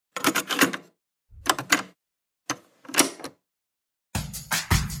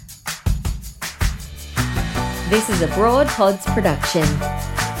This is a Broad Pods production.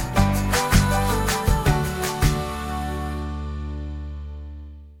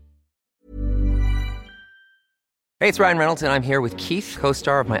 Hey, it's Ryan Reynolds, and I'm here with Keith,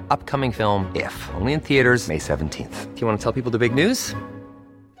 co-star of my upcoming film, If, only in theaters May 17th. Do you want to tell people the big news?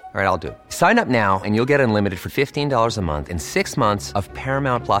 All right, I'll do it. Sign up now and you'll get unlimited for $15 a month and 6 months of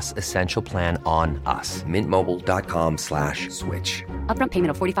Paramount Plus Essential Plan on us. MintMobile.com/switch. Upfront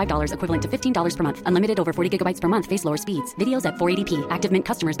payment of $45 equivalent to $15 per month. Unlimited over 40 gigabytes per month. Face lower speeds. Videos at 480p. Active Mint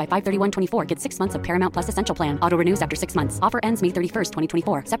customers by 531.24 get 6 months of Paramount Plus Essential Plan. Auto renews after 6 months. Offer ends May 31st,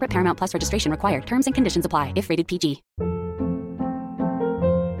 2024. Separate Paramount Plus registration required. Terms and conditions apply if rated PG.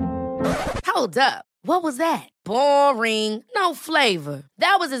 Hold up. What was that? Boring. No flavor.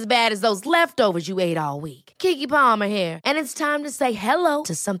 That was as bad as those leftovers you ate all week. Keke Palmer here, and it's time to say hello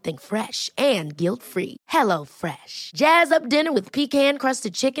to something fresh and guilt-free. Hello Fresh. Jazz up dinner with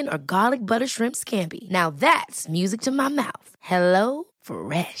pecan-crusted chicken or garlic butter shrimp scampi. Now that's music to my mouth. Hello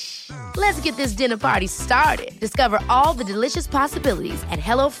Fresh. Let's get this dinner party started. Discover all the delicious possibilities at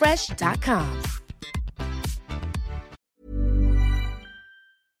hellofresh.com.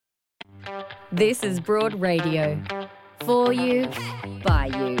 This is Broad Radio. For you, by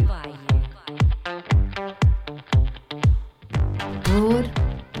you. Broad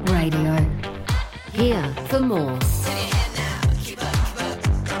Radio. Here for more.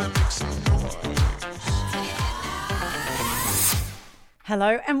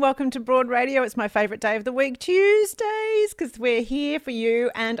 Hello and welcome to Broad Radio. It's my favourite day of the week, Tuesdays, because we're here for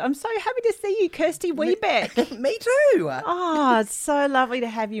you, and I'm so happy to see you, Kirsty Wiebeck. Me too. Oh, it's so lovely to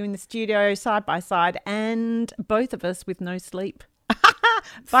have you in the studio side by side, and both of us with no sleep.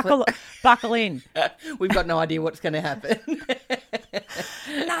 Buckle in. We've got no idea what's going to happen.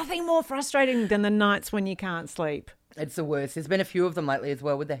 Nothing more frustrating than the nights when you can't sleep. It's the worst. There's been a few of them lately as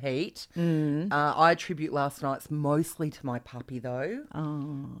well with the heat. I attribute last night's mostly to my puppy though.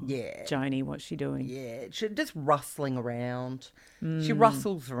 Oh, yeah. Joni, what's she doing? Yeah, she's just rustling around. She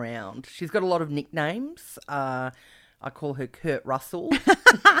rustles around. She's got a lot of nicknames. I call her Kurt Russell,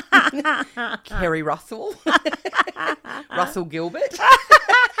 Kerry Russell, Russell Gilbert,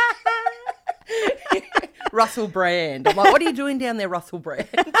 Russell Brand. I'm like, what are you doing down there, Russell Brand?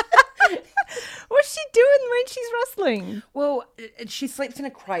 What's she doing when she's rustling? Well, she sleeps in a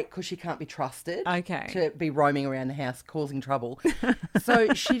crate because she can't be trusted to be roaming around the house causing trouble.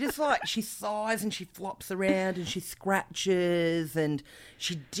 So she just she sighs and she flops around and she scratches and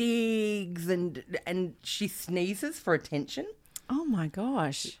she digs and she sneezes for attention. Oh my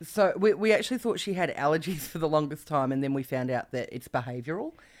gosh. So we actually thought she had allergies for the longest time, and then we found out that it's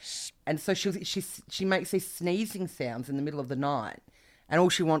behavioural. And so she makes these sneezing sounds in the middle of the night. And all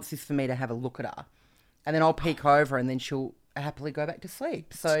she wants is for me to have a look at her. And then I'll peek over and then she'll happily go back to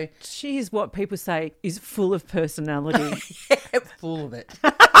sleep. So she is what people say is full of personality. Yeah, full of it.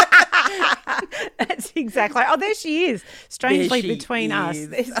 That's exactly. Oh, there she is. Strangely between us.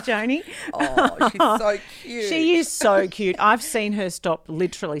 There's Joni. Oh, she's so cute. She is so cute. I've seen her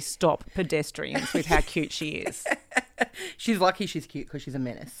literally stop pedestrians with how cute she is. She's lucky she's cute because she's a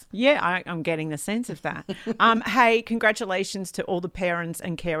menace. Yeah, I'm getting the sense of that. Hey, congratulations to all the parents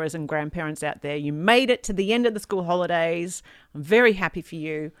and carers and grandparents out there. You made it to the end of the school holidays. I'm very happy for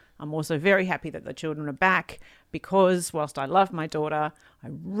you. I'm also very happy that the children are back because whilst I love my daughter, I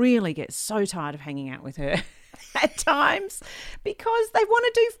really get so tired of hanging out with her at times because they want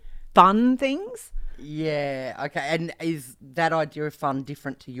to do fun things. Yeah, okay. And is that idea of fun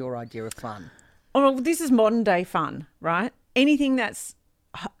different to your idea of fun? Oh, well, this is modern day fun, right? Anything that's...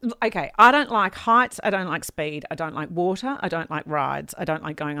 Okay, I don't like heights, I don't like speed, I don't like water, I don't like rides, I don't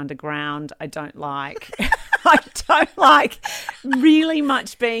like going underground, I don't like really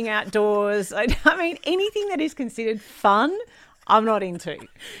much being outdoors. I mean, anything that is considered fun, I'm not into.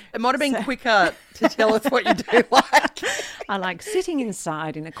 It might have been quicker to tell us what you do like. I like sitting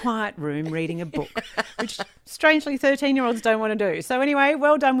inside in a quiet room reading a book, which strangely 13-year-olds don't want to do. So anyway,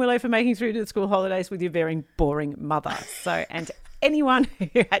 well done, Willow, for making through to the school holidays with your very boring mother. So, and anyone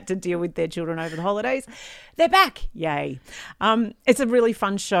who had to deal with their children over the holidays, they're back. Yay. It's a really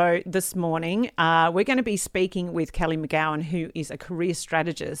fun show this morning. We're going to be speaking with Kelly McGowan, who is a career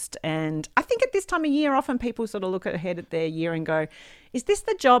strategist. And I think at this time of year, often people sort of look ahead at their year and go, is this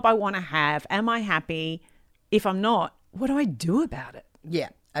the job I want to have? Am I happy? If I'm not, what do I do about it? Yeah,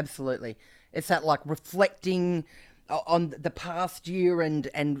 absolutely. It's that reflecting on the past year and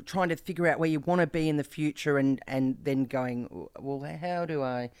trying to figure out where you want to be in the future and then going, well, how do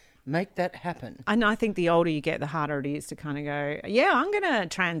I make that happen? And I think the older you get, the harder it is to kind of go, yeah, I'm going to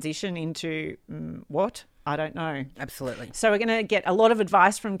transition into what? I don't know. Absolutely. So we're going to get a lot of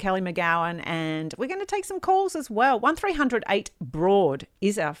advice from Kelly McGowan, and we're going to take some calls as well. 1300 8BROAD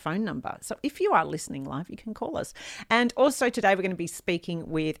is our phone number. So if you are listening live, you can call us. And also today we're going to be speaking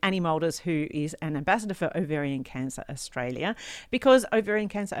with Annie Moulders, who is an ambassador for Ovarian Cancer Australia, because Ovarian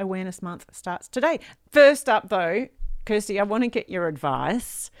Cancer Awareness Month starts today. First up though, Kirsty, I want to get your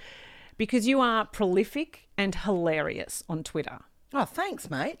advice because you are prolific and hilarious on Twitter. Oh, thanks,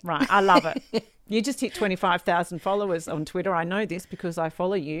 mate. Right, I love it. You just hit 25,000 followers on Twitter. I know this because I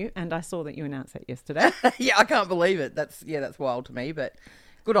follow you, and I saw that you announced that yesterday. Yeah, I can't believe it. That's wild to me, but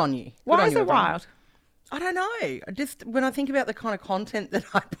good on you. Why is it wild? I don't know. When I think about the kind of content that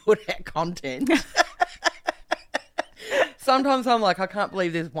I put out, sometimes I'm like, I can't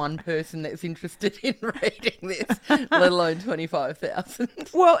believe there's one person that's interested in reading this, let alone 25,000.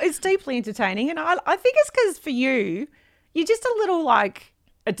 Well, it's deeply entertaining, and I think it's because for you, you're just a little like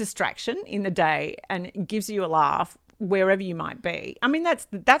a distraction in the day, and it gives you a laugh wherever you might be. I mean, that's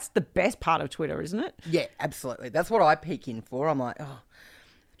the best part of Twitter, isn't it? Yeah, absolutely. That's what I peek in for. I'm like,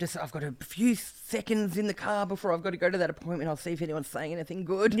 I've got a few seconds in the car before I've got to go to that appointment. I'll see if anyone's saying anything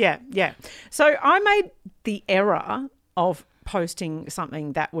good. Yeah. So I made the error of posting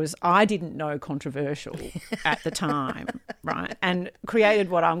something that I didn't know controversial at the time, right? And created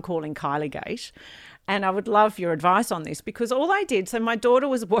what I'm calling Kylie-gate. And I would love your advice on this because all I did, so my daughter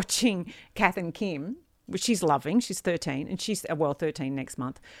was watching Kath and Kim, which she's loving. She's 13 and she's, 13 next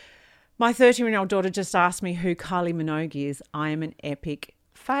month. My 13-year-old daughter just asked me who Kylie Minogue is. I am an epic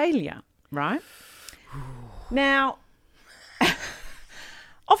failure, right? Now,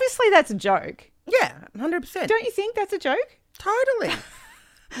 obviously that's a joke. Yeah, 100%. Don't you think that's a joke? Totally.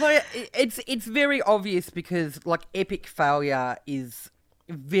 Like, it's very obvious because like epic failure is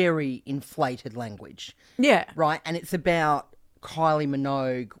very inflated language. Yeah. Right? And it's about Kylie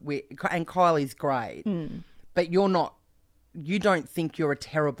Minogue, and Kylie's great, but you don't think you're a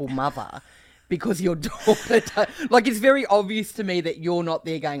terrible mother because your daughter, like it's very obvious to me that you're not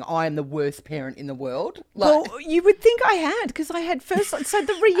there going, I am the worst parent in the world. Like, well, you would think I had because I had first, so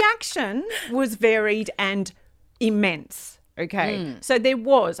the reaction was varied and immense. Okay. So there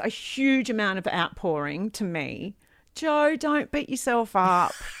was a huge amount of outpouring to me. Joe, don't beat yourself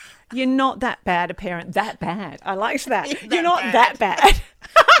up. You're not that bad a parent. That bad. I liked that. You're not that bad.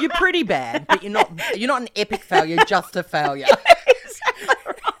 You're pretty bad, but you're not an epic failure, just a failure. Exactly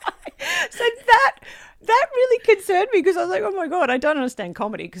right. So that really concerned me because I was like, oh my God, I don't understand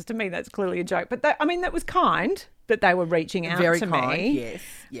comedy because to me that's clearly a joke. But that was kind that they were reaching out Very to kind, me. yes.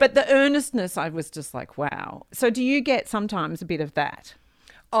 Yeah. But the earnestness, I was just like, wow. So do you get sometimes a bit of that?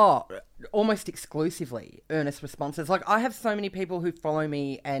 Oh, almost exclusively earnest responses. Like I have so many people who follow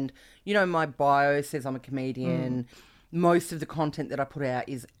me and, my bio says I'm a comedian. Most of the content that I put out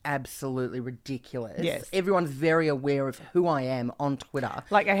is absolutely ridiculous. Yes. Everyone's very aware of who I am on Twitter.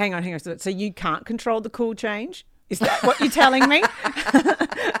 Like, hang on. So you can't control the cool change? Is that what you're telling me?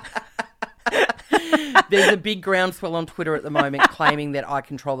 There's a big groundswell on Twitter at the moment claiming that I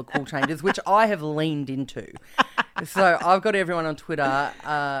control the cool changes, which I have leaned into. So I've got everyone on Twitter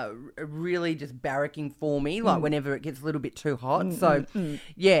really just barracking for me, like whenever it gets a little bit too hot.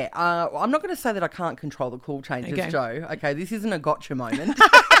 Yeah, I'm not going to say that I can't control the cool changes, Okay. Joe. Okay, this isn't a gotcha moment.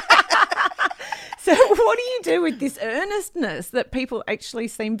 So what do you do with this earnestness that people actually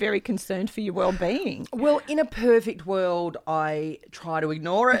seem very concerned for your well-being? Well, in a perfect world, I try to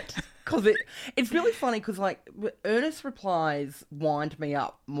ignore it because it's really funny because like earnest replies wind me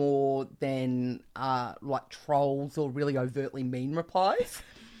up more than like trolls or really overtly mean replies.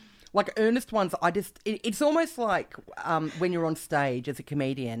 Like earnest ones, it's almost like when you're on stage as a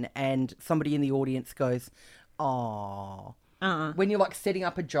comedian and somebody in the audience goes, "Aw." When you're like setting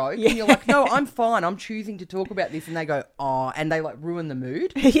up a joke and you're like, no, I'm fine. I'm choosing to talk about this. And they go, oh, and they like ruin the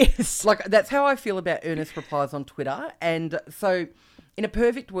mood. Yes. Like that's how I feel about earnest replies on Twitter. And so in a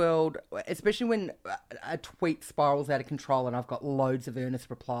perfect world, especially when a tweet spirals out of control and I've got loads of earnest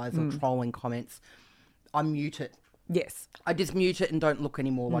replies or trolling comments, I mute it. Yes. I just mute it and don't look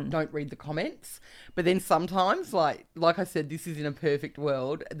anymore. Like, don't read the comments. But then sometimes, like I said, this is in a perfect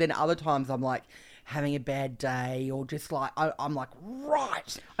world. Then other times I'm like having a bad day or just like, I'm like,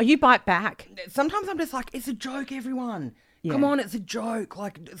 right. Oh, you bite back. Sometimes I'm just like, it's a joke, everyone. Yeah. Come on, it's a joke.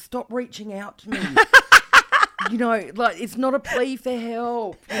 Like, stop reaching out to me. Like, it's not a plea for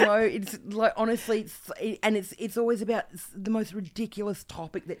help. It's like, honestly, it's always about the most ridiculous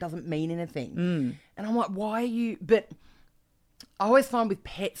topic that doesn't mean anything. And I'm like, why are you... But I always find with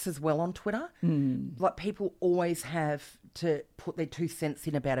pets as well on Twitter, like people always have to put their 2 cents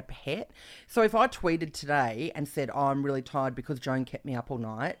in about a pet. So if I tweeted today and said, oh, I'm really tired because Joan kept me up all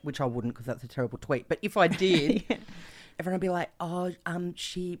night, which I wouldn't because that's a terrible tweet. But if I did, everyone would be like, oh,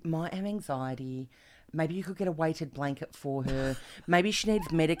 she might have anxiety. Maybe you could get a weighted blanket for her. Maybe she needs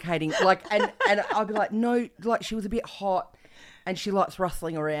medicating. Like, and I'd be like, no, like she was a bit hot and she likes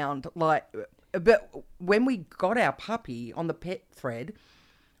rustling around. Like, but when we got our puppy on the pet thread,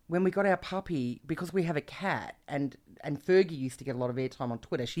 because we have a cat and Fergie used to get a lot of airtime on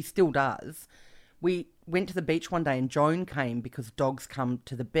Twitter, she still does. We went to the beach one day and Joan came because dogs come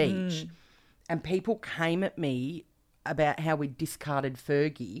to the beach and people came at me about how we discarded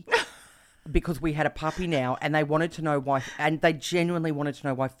Fergie because we had a puppy now and they wanted to know why, and they genuinely wanted to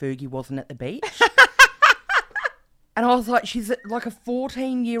know why Fergie wasn't at the beach. And I was like, she's like a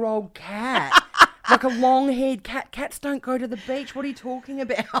 14-year-old cat. Like a long-haired cat. Cats don't go to the beach. What are you talking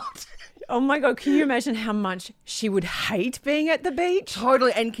about? Oh, my God. Can you imagine how much she would hate being at the beach?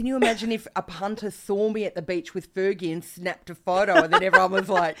 Totally. And can you imagine if a punter saw me at the beach with Fergie and snapped a photo and then everyone was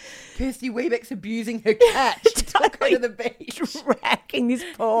like, Kirsty Webeck's abusing her cat. She took her to the beach. Dragging this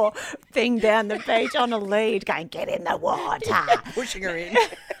poor thing down the beach on a lead, going, get in the water. Pushing her in.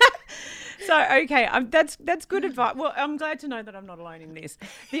 So, okay, that's good advice. Well, I'm glad to know that I'm not alone in this.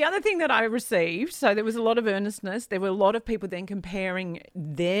 The other thing that I received, so there was a lot of earnestness. There were a lot of people then comparing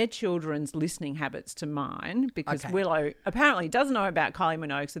their children's listening habits to mine because Willow apparently doesn't know about Kylie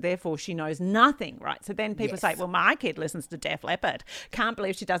Minogue, so therefore she knows nothing, right? So then people say, well, my kid listens to Def Leppard. Can't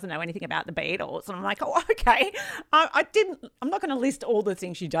believe she doesn't know anything about the Beatles. And I'm like, oh, okay. I'm not going to list all the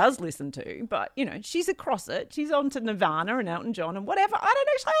things she does listen to, but, you know, she's across it. She's on to Nirvana and Elton John and whatever. I don't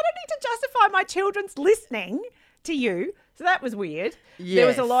need to justify my children's listening to you. So that was weird. Yes. There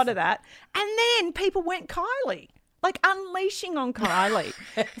was a lot of that. And then people went Kylie, like unleashing on Kylie.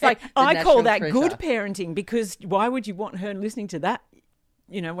 It's like, I call that good parenting because why would you want her listening to that?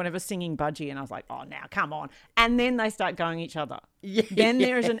 You know, whenever singing Budgie. And I was like, oh, now, come on. And then they start going each other. Yeah. Then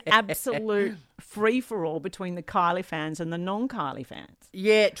there is an absolute free-for-all between the Kylie fans and the non-Kylie fans.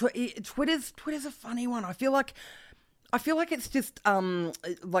 Yeah, Twitter's a funny one. I feel like it's just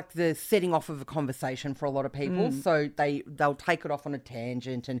like the setting off of a conversation for a lot of people. So they'll take it off on a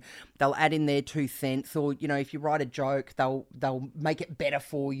tangent and they'll add in their 2 cents, or you know, if you write a joke, they'll make it better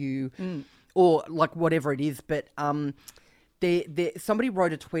for you, or like whatever it is. But somebody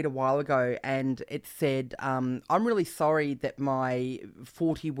wrote a tweet a while ago and it said, I'm really sorry that my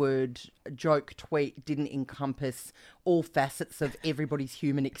 40-word joke tweet didn't encompass all facets of everybody's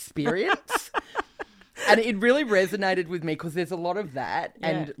human experience. And it really resonated with me because there's a lot of that. Yeah.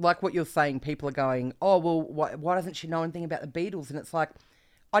 And like what you're saying, people are going, oh, well, why doesn't she know anything about the Beatles? And it's like,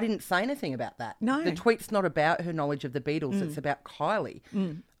 I didn't say anything about that. No. The tweet's not about her knowledge of the Beatles. It's about Kylie.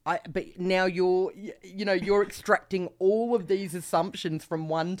 But now you're extracting all of these assumptions from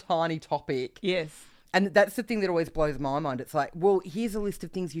one tiny topic. Yes. And that's the thing that always blows my mind. It's like, well, here's a list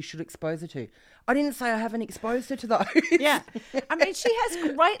of things you should expose her to. I didn't say I haven't exposed her to those. Yeah. I mean, she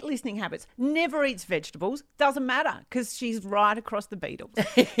has great listening habits. Never eats vegetables. Doesn't matter because she's right across the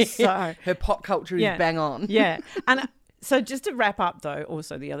Beatles. So her pop culture is bang on. Yeah. And so just to wrap up, though,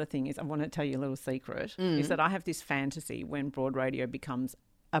 also the other thing is I want to tell you a little secret is that I have this fantasy when Broad Radio becomes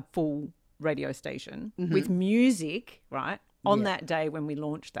a full radio station with music, right, on that day when we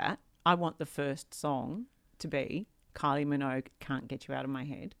launch that. I want the first song to be Kylie Minogue, Can't Get You Out of My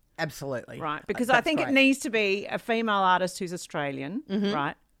Head. Absolutely. Right, because I think it needs to be a female artist who's Australian,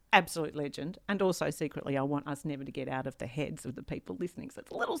 right? Absolute legend. And also secretly, I want us never to get out of the heads of the people listening. So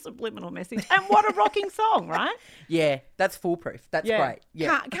it's a little subliminal message. And what a rocking song, right? Yeah, that's foolproof. That's great.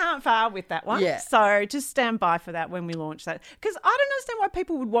 Yeah. Can't fail with that one. Yeah. So just stand by for that when we launch that. Because I don't understand why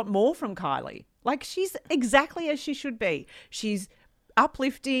people would want more from Kylie. Like, she's exactly as she should be. She's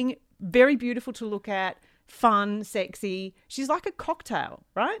uplifting, very beautiful to look at, fun, sexy. She's like a cocktail,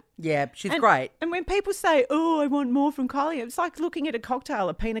 right? Yeah, she's great. And when people say, oh, I want more from Kylie, it's like looking at a cocktail,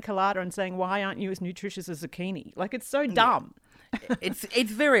 a pina colada, and saying, why aren't you as nutritious as zucchini? Like, it's so dumb.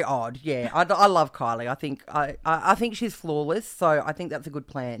 It's very odd, yeah. I love Kylie. I think she's flawless, so I think that's a good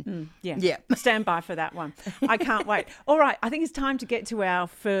plan. Yeah. Stand by for that one. I can't wait. All right, I think it's time to get to our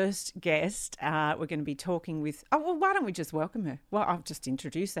first guest. We're going to be talking with... Oh, well, why don't we just welcome her? Well, I'll just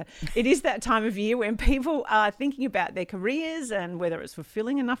introduce her. It is that time of year when people are thinking about their careers and whether it's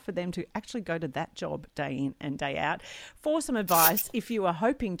fulfilling enough for them to actually go to that job day in and day out. For some advice, if you are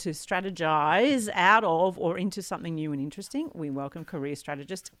hoping to strategize out of or into something new and interesting, we welcome career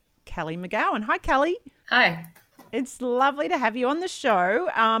strategist Kelly McGowan. Hi, Kelly. Hi. It's lovely to have you on the show.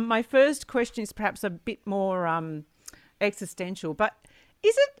 My first question is perhaps a bit more existential, but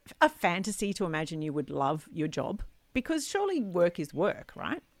is it a fantasy to imagine you would love your job? Because surely work is work,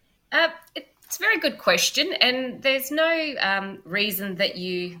 right? It's a very good question, and there's no reason that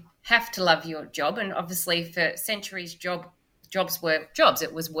you have to love your job. And obviously, for centuries, jobs were jobs.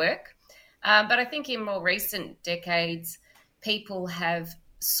 It was work. But I think in more recent decades, people have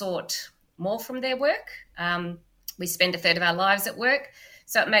sought more from their work. We spend a third of our lives at work,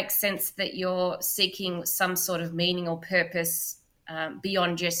 so it makes sense that you're seeking some sort of meaning or purpose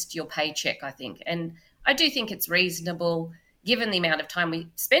beyond just your paycheck, I think. And I do think it's reasonable, given the amount of time we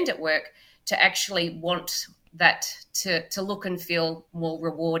spend at work, to actually want that to look and feel more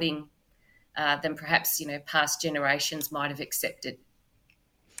rewarding than perhaps, past generations might have accepted.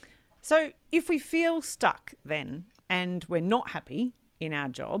 So if we feel stuck then and we're not happy in our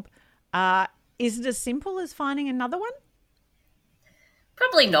job, is it as simple as finding another one?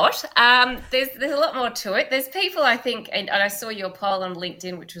 Probably not. There's a lot more to it. There's people, I think, and I saw your poll on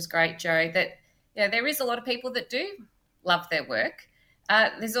LinkedIn, which was great, Joe, that there is a lot of people that do love their work.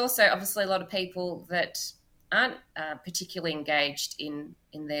 There's also obviously a lot of people that aren't particularly engaged in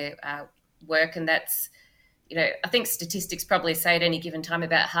their work, and that's, I think statistics probably say at any given time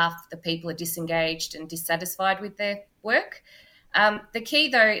about half the people are disengaged and dissatisfied with their work. The key,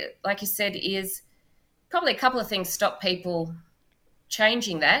 though, like you said, is probably a couple of things stop people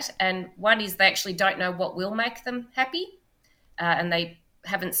changing that. And one is they actually don't know what will make them happy, and they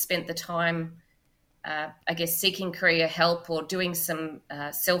haven't spent the time seeking career help or doing some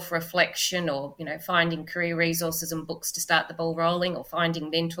self-reflection or, finding career resources and books to start the ball rolling or finding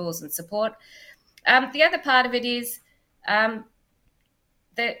mentors and support. The other part of it is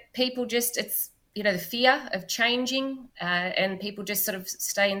that people just, it's, the fear of changing and people just sort of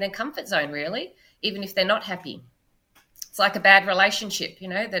stay in their comfort zone, really, even if they're not happy. It's like a bad relationship,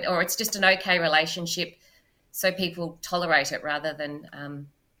 or it's just an okay relationship, so people tolerate it rather than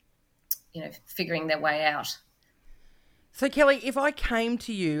figuring their way out. So, Kelly, if I came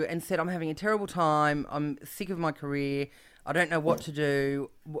to you and said, I'm having a terrible time, I'm sick of my career, I don't know what to do,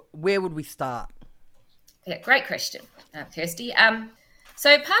 where would we start? Yeah, great question, Kirsty.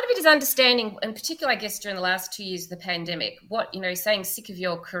 So part of it is understanding, in particular, I guess, during the last 2 years of the pandemic, what, saying sick of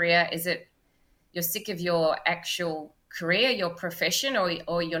your career, is it you're sick of your actual career, your profession,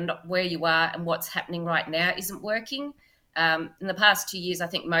 or you're not where you are and what's happening right now isn't working? In the past 2 years, I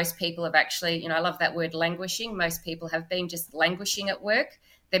think most people have actually, I love that word languishing. Most people have been just languishing at work.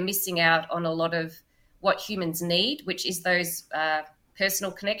 They're missing out on a lot of what humans need, which is those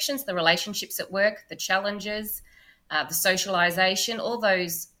personal connections, the relationships at work, the challenges, the socialisation. All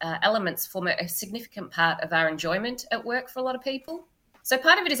those elements form a significant part of our enjoyment at work for a lot of people. So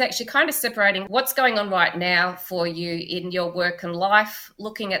part of it is actually kind of separating what's going on right now for you in your work and life,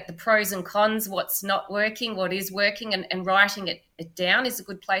 looking at the pros and cons, what's not working, what is working, and writing it down is a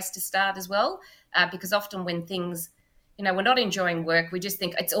good place to start as well, because often when things, we're not enjoying work, we just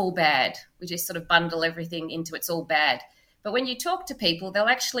think it's all bad. We just sort of bundle everything into it's all bad. But when you talk to people, there'll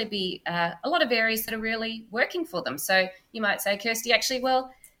actually be a lot of areas that are really working for them. So you might say, Kirsty, actually,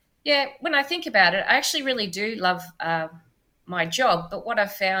 well, yeah, when I think about it, I actually really do love my job, but what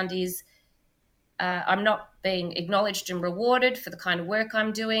I've found is I'm not being acknowledged and rewarded for the kind of work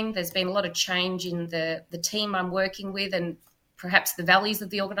I'm doing. There's been a lot of change in the team I'm working with, and perhaps the values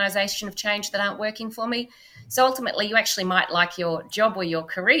of the organisation have changed that aren't working for me. So ultimately, you actually might like your job or your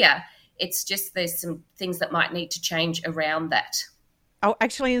career. It's just there's some things that might need to change around that. Oh,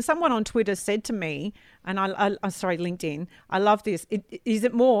 actually, and someone on Twitter said to me, and LinkedIn, I love this. Is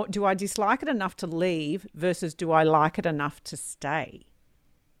it more, do I dislike it enough to leave versus do I like it enough to stay?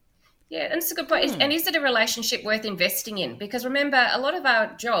 Yeah, and it's a good point. And is it a relationship worth investing in? Because remember, a lot of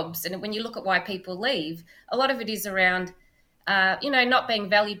our jobs, and when you look at why people leave, a lot of it is around, not being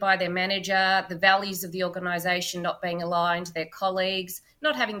valued by their manager, the values of the organisation not being aligned, their colleagues,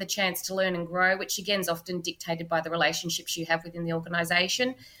 not having the chance to learn and grow, which again is often dictated by the relationships you have within the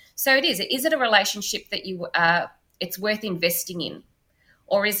organisation. So is it a relationship that it's worth investing in?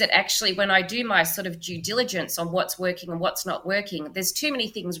 Or is it actually, when I do my sort of due diligence on what's working and what's not working, there's too many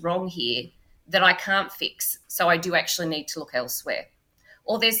things wrong here that I can't fix, so I do actually need to look elsewhere.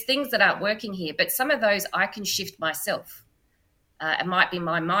 Or there's things that aren't working here, but some of those I can shift myself. It might be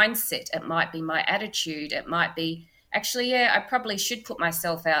my mindset, it might be my attitude, it might be, actually, I probably should put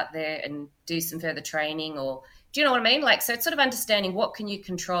myself out there and do some further training, or do you know what I mean? So it's sort of understanding what can you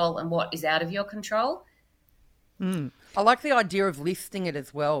control and what is out of your control. I like the idea of listing it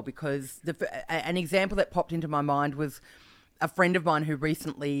as well, because an example that popped into my mind was a friend of mine who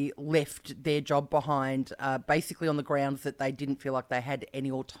recently left their job behind, basically on the grounds that they didn't feel like they had any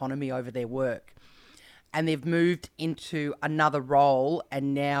autonomy over their work. And they've moved into another role,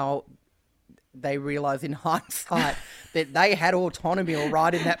 and now they realise in hindsight that they had autonomy all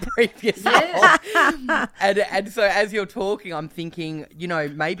right in that previous role. And so as you're talking, I'm thinking,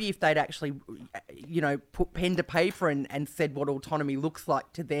 maybe if they'd actually, put pen to paper and said what autonomy looks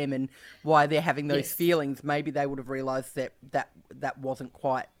like to them and why they're having those feelings, maybe they would have realised that wasn't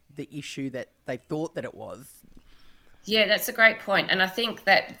quite the issue that they thought that it was. Yeah, that's a great point. And I think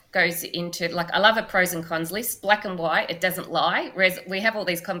that goes into, I love a pros and cons list, black and white, it doesn't lie. Whereas we have all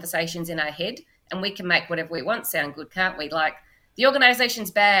these conversations in our head and we can make whatever we want sound good, can't we? Like, the organisation's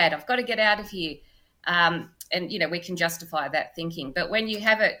bad, I've got to get out of here. And, we can justify that thinking. But when you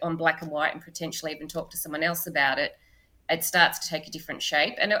have it on black and white and potentially even talk to someone else about it, it starts to take a different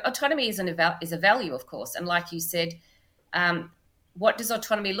shape. And autonomy is a value, of course. And like you said, what does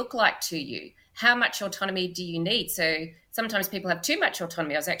autonomy look like to you? How much autonomy do you need? So sometimes people have too much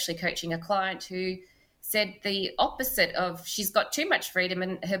autonomy. I was actually coaching a client who said the opposite of, she's got too much freedom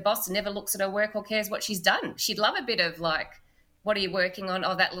and her boss never looks at her work or cares what she's done. She'd love a bit of what are you working on?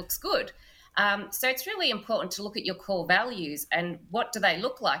 Oh, that looks good. So it's really important to look at your core values and what do they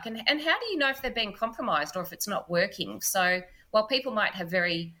look like? And how do you know if they're being compromised or if it's not working? So while people might have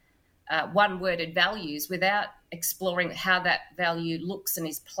very one-worded values without exploring how that value looks and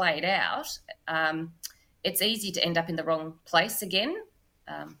is played out, it's easy to end up in the wrong place again.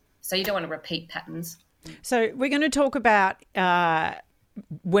 So you don't want to repeat patterns. So we're going to talk about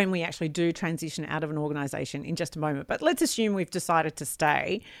when we actually do transition out of an organisation in just a moment. But let's assume we've decided to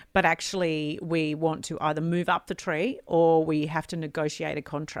stay, but actually we want to either move up the tree or we have to negotiate a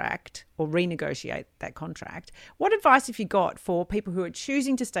contract or renegotiate that contract. What advice have you got for people who are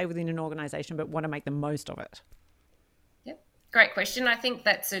choosing to stay within an organisation but want to make the most of it? Yep, great question. I think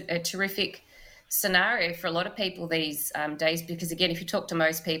that's a terrific scenario for a lot of people these days because, again, if you talk to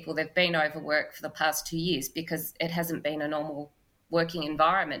most people, they've been overworked for the past 2 years because it hasn't been a normal working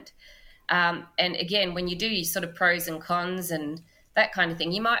environment. And again, when you do your sort of pros and cons and that kind of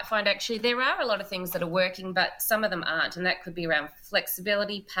thing, you might find actually there are a lot of things that are working, but some of them aren't. And that could be around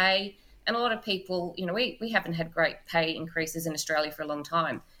flexibility, pay. And a lot of people, we haven't had great pay increases in Australia for a long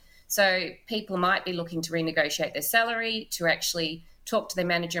time. So people might be looking to renegotiate their salary, to actually talk to their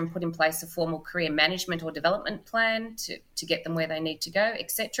manager and put in place a formal career management or development plan to get them where they need to go,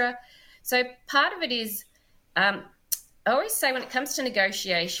 etc. So part of it is, I always say when it comes to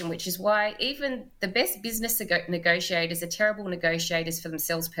negotiation, which is why even the best business negotiators are terrible negotiators for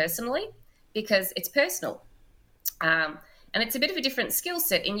themselves personally, because it's personal. And it's a bit of a different skill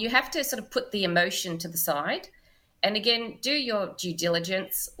set, and you have to sort of put the emotion to the side. And again, do your due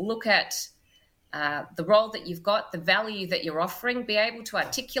diligence, look at the role that you've got, the value that you're offering, be able to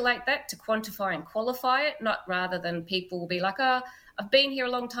articulate that, to quantify and qualify it, not rather than people will be like, oh, I've been here a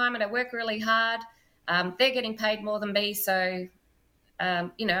long time and I work really hard. They're getting paid more than me, so, I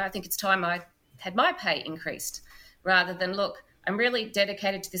think it's time I had my pay increased, rather than, look, I'm really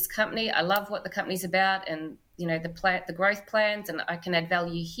dedicated to this company. I love what the company's about and, the growth plans, and I can add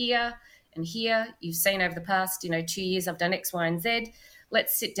value here and here. You've seen over the past, 2 years I've done X, Y, and Z.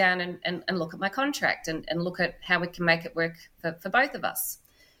 Let's sit down and look at my contract and look at how we can make it work for both of us.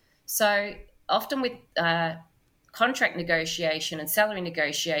 So often with contract negotiation and salary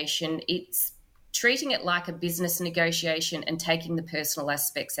negotiation, it's treating it like a business negotiation and taking the personal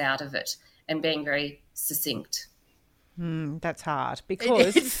aspects out of it and being very succinct. That's hard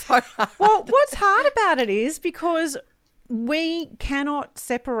because it's so hard. Well, what's hard about it is because we cannot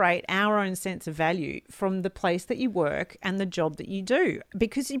separate our own sense of value from the place that you work and the job that you do,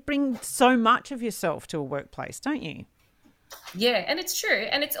 because you bring so much of yourself to a workplace, don't you? Yeah, and it's true.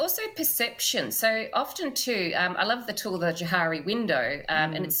 And it's also perception. So often too, I love the tool, the Johari window,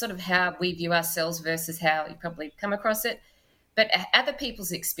 and it's sort of how we view ourselves versus how you probably come across it, but other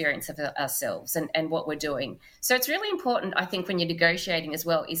people's experience of ourselves and what we're doing. So it's really important, I think, when you're negotiating as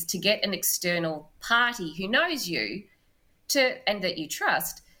well, is to get an external party who knows you and that you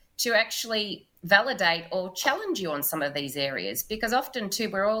trust to actually validate or challenge you on some of these areas. Because often too,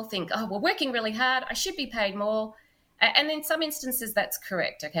 we all think, oh, we're working really hard, I should be paid more. And in some instances, that's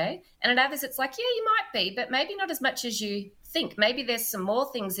correct, okay? And in others, it's like, yeah, you might be, but maybe not as much as you think. Maybe there's some more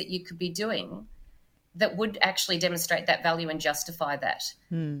things that you could be doing that would actually demonstrate that value and justify that.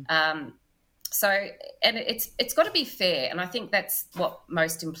 So, and it's got to be fair, and I think that's what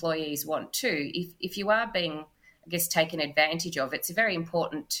most employees want too. If you are being, I guess, taken advantage of, it's very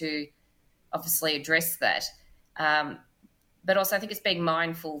important to obviously address that. But also I think it's being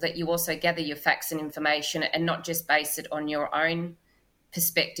mindful that you also gather your facts and information and not just base it on your own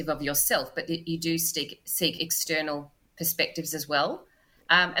perspective of yourself, but that you do seek external perspectives as well.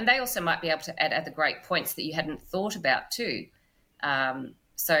 And they also might be able to add other great points that you hadn't thought about too.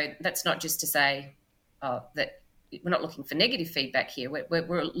 So that's not just to say that we're not looking for negative feedback here.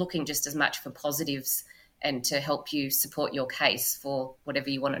 We're looking just as much for positives and to help you support your case for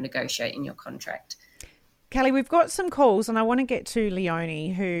whatever you want to negotiate in your contract. Kelly, we've got some calls and I want to get to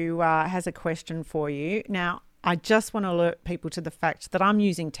Leonie, who has a question for you. Now, I just want to alert people to the fact that I'm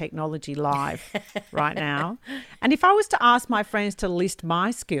using technology live right now. And if I was to ask my friends to list my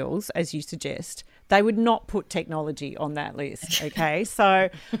skills, as you suggest, they would not put technology on that list, okay? So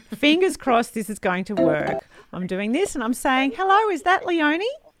fingers crossed this is going to work. I'm doing this and I'm saying, hello, is that Leonie?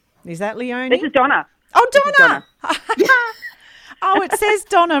 Is that Leonie? This is Donna. Oh, Donna! Oh, it says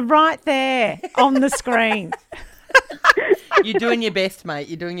Donna right there on the screen. You're doing your best, mate.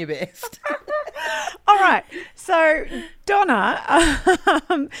 You're doing your best. All right. So, Donna,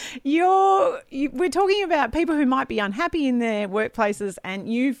 we're talking about people who might be unhappy in their workplaces,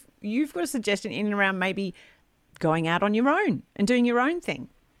 and you've got a suggestion in and around maybe going out on your own and doing your own thing.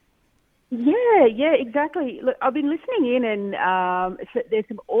 Yeah, exactly. Look, I've been listening in and there's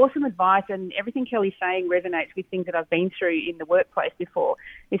some awesome advice, and everything Kelly's saying resonates with things that I've been through in the workplace before,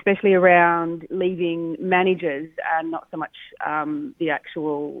 especially around leaving managers and not so much the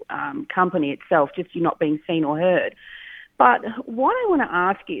actual company itself, just you not being seen or heard. But what I want to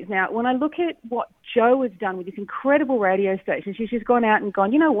ask is, now, when I look at what Jo has done with this incredible radio station, she's just gone out and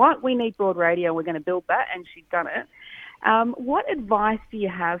gone, you know what, we need broad radio and we're going to build that, and she's done it. What advice do you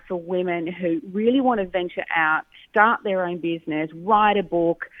have for women who really want to venture out, start their own business, write a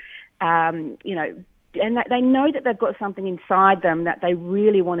book, and that they know that they've got something inside them that they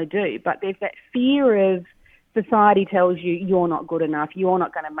really want to do, but there's that fear of society tells you you're not good enough, you're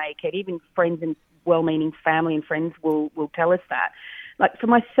not going to make it. Even friends and well-meaning family and friends will tell us that. Like for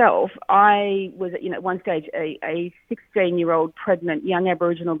myself, I was at one stage a 16-year-old pregnant young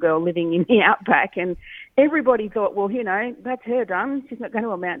Aboriginal girl living in the outback, and everybody thought, well, that's her done. She's not going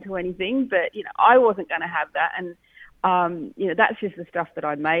to amount to anything. But I wasn't going to have that, and that's just the stuff that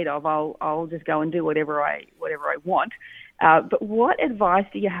I'm made of. I'll just go and do whatever I want. But what advice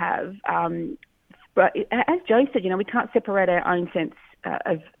do you have? But as Jo said, we can't separate our own sense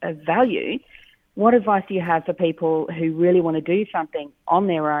of value. What advice do you have for people who really want to do something on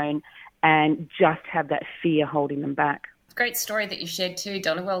their own and just have that fear holding them back? Great story that you shared too,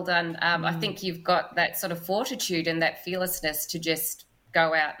 Donna. Well done. I think you've got that sort of fortitude and that fearlessness to just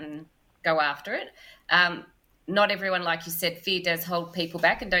go out and go after it. Not everyone, like you said, fear does hold people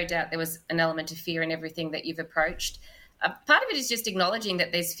back, and no doubt there was an element of fear in everything that you've approached. Part of it is just acknowledging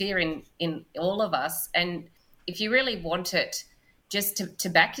that there's fear in all of us, and if you really want it, just to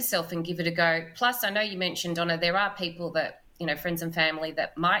back yourself and give it a go. Plus, I know you mentioned, Donna, there are people that, friends and family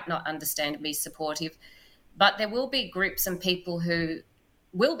that might not understand and be supportive, but there will be groups and people who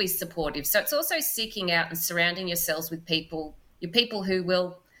will be supportive. So it's also seeking out and surrounding yourselves with people who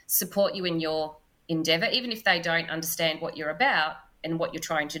will support you in your endeavour, even if they don't understand what you're about and what you're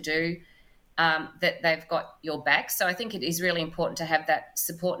trying to do, that they've got your back. So I think it is really important to have that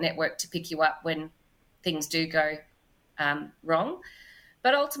support network to pick you up when things do go wrong.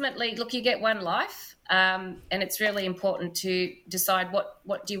 But ultimately, look, you get one life, and it's really important to decide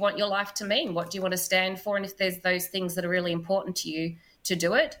what do you want your life to mean? What do you want to stand for? And if there's those things that are really important to you, to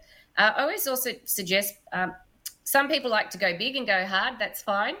do it. I always also suggest some people like to go big and go hard. That's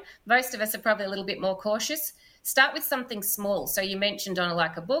fine. Most of us are probably a little bit more cautious. Start with something small. So you mentioned, Donna,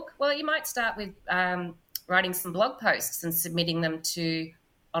 like a book. Well, you might start with writing some blog posts and submitting them to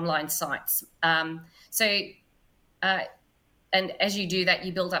online sites. And as you do that,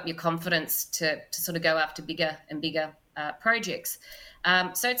 you build up your confidence to sort of go after bigger and bigger projects.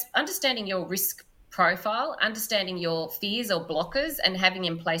 So it's understanding your risk profile, understanding your fears or blockers, and having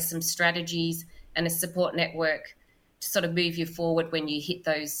in place some strategies and a support network to sort of move you forward when you hit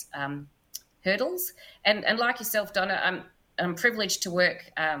those hurdles. And like yourself, Donna, I'm privileged to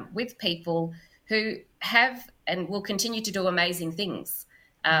work with people who have and will continue to do amazing things.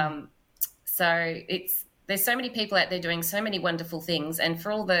 So there's so many people out there doing so many wonderful things, and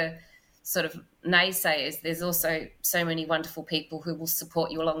for all the sort of naysayers, there's also so many wonderful people who will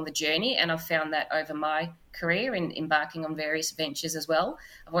support you along the journey, and I've found that over my career in embarking on various ventures as well.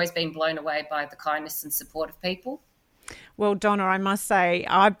 I've always been blown away by the kindness and support of people. Well, Donna, I must say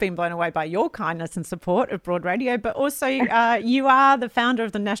I've been blown away by your kindness and support of Broad Radio, but also you are the founder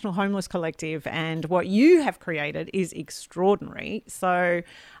of the National Homeless Collective, and what you have created is extraordinary. So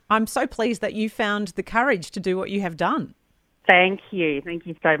I'm so pleased that you found the courage to do what you have done. Thank you. Thank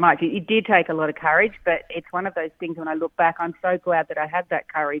you so much. It did take a lot of courage, but it's one of those things when I look back, I'm so glad that I had that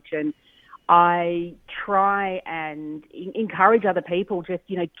courage, and I try and encourage other people, just,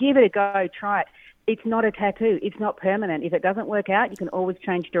 give it a go, try it. it's not a tattoo. It's not permanent. If it doesn't work out, you can always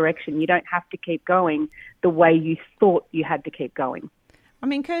change direction. You don't have to keep going the way you thought you had to keep going. I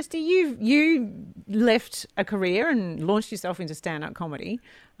mean, Kirsty, you left a career and launched yourself into stand-up comedy.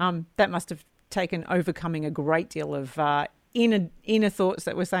 That must have taken overcoming a great deal of inner thoughts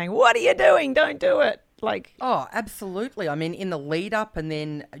that were saying, "What are you doing? Don't do it." Like, oh, absolutely. I mean, in the lead up, and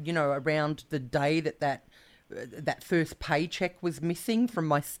then around the day that first paycheck was missing from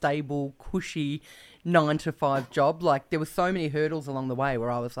my stable, cushy 9-to-5 job. Like, there were so many hurdles along the way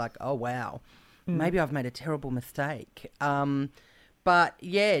where I was like, "Oh wow, maybe I've made a terrible mistake." But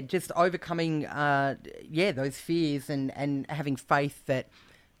yeah, just overcoming, those fears and having faith that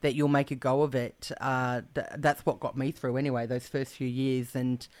you'll make a go of it. That's what got me through anyway, those first few years.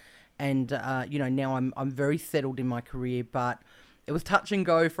 And now I'm very settled in my career, but it was touch and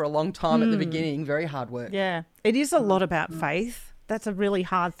go for a long time at the beginning. Very hard work. Yeah, it is a lot about faith. That's a really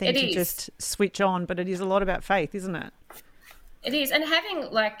hard thing to just switch on, but it is a lot about faith, isn't it? It is. And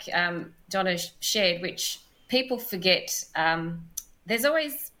having, like Donna shared, which people forget,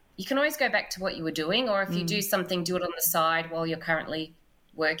 you can always go back to what you were doing, or if you do something, do it on the side while you're currently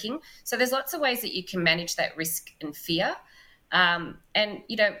working. So there's lots of ways that you can manage that risk and fear. And,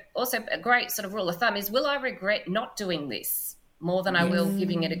 also a great sort of rule of thumb is, will I regret not doing this more than I will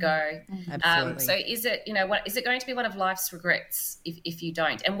giving it a go? Absolutely. So is it, is it going to be one of life's regrets if you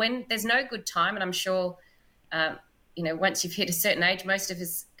don't? And when there's no good time, and I'm sure, once you've hit a certain age, most of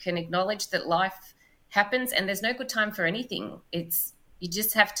us can acknowledge that life happens and there's no good time for anything. You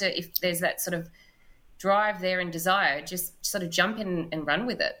just have to, if there's that sort of drive there and desire, just sort of jump in and run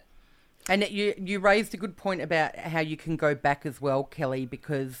with it. And you raised a good point about how you can go back as well, Kelly,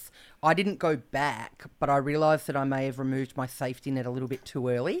 because I didn't go back, but I realised that I may have removed my safety net a little bit too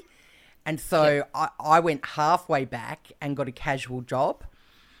early. And so I went halfway back and got a casual job.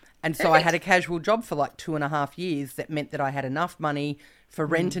 And so I had a casual job for like 2.5 years. That meant that I had enough money for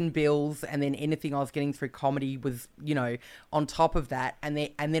rent and bills, and then anything I was getting through comedy was, on top of that. And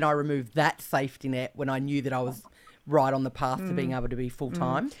then I removed that safety net when I knew that I was right on the path to being able to be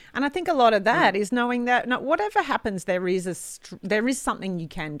full-time. And I think a lot of that is knowing that whatever happens, there is something you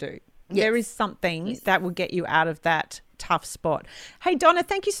can do. Yes. There is something that will get you out of that tough spot. Hey, Donna,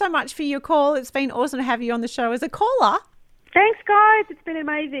 thank you so much for your call. It's been awesome to have you on the show as a caller. Thanks, guys. It's been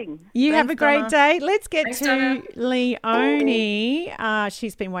amazing. You have a great Donna. day. Let's get Thanks, to Donna. Leonie.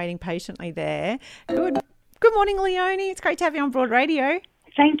 She's been waiting patiently there. Good morning, Leonie. It's great to have you on Broad Radio.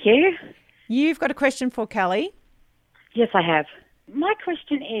 Thank you. You've got a question for Kelly. Yes, I have. My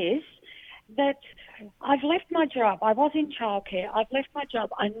question is that I've left my job. I was in childcare. I've left my job.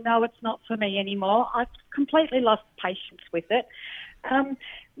 I know it's not for me anymore. I've completely lost patience with it.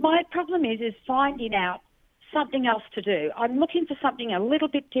 My problem is finding out something else to do. I'm looking for something a little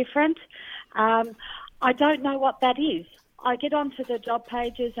bit different. I don't know what that is. I get onto the job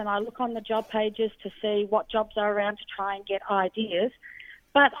pages and I look on the job pages to see what jobs are around to try and get ideas,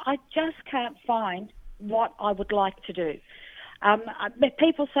 but I just can't find what I would like to do.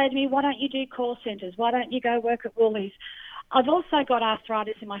 People say to me, why don't you do call centres? Why don't you go work at Woolies? I've also got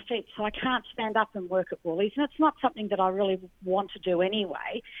arthritis in my feet, so I can't stand up and work at Woolies, and it's not something that I really want to do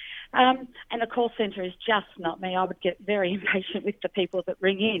anyway. And a call centre is just not me. I would get very impatient with the people that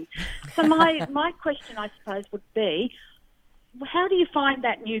ring in. So my question, I suppose, would be, how do you find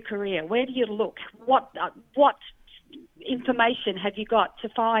that new career? Where do you look? What information have you got to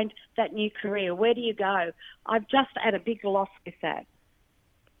find that new career? Where do you go? I'm just at a big loss with that.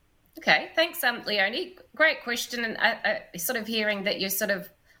 Okay, thanks, Leonie. Great question, and sort of hearing that you're sort of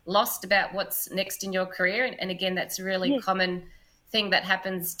lost about what's next in your career, and again, that's a really common thing that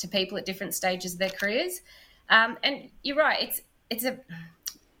happens to people at different stages of their careers. And you're right,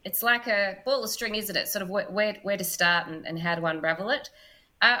 it's like a ball of string, isn't it? Sort of where to start and how to unravel it.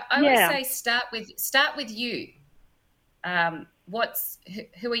 I always say start with you.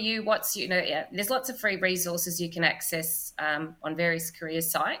 Who are you? There's lots of free resources you can access on various career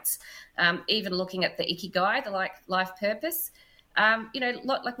sites. Even looking at the Ikigai, the life purpose.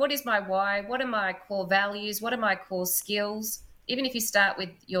 Like what is my why? What are my core values? What are my core skills? Even if you start with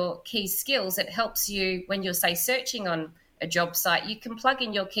your key skills, it helps you when you're, say, searching on a job site. You can plug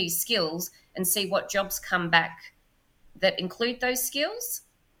in your key skills and see what jobs come back that include those skills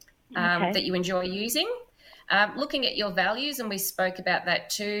that you enjoy using. Looking at your values, and we spoke about that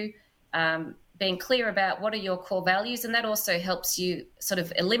too, being clear about what are your core values, and that also helps you sort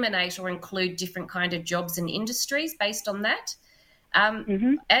of eliminate or include different kind of jobs and industries based on that.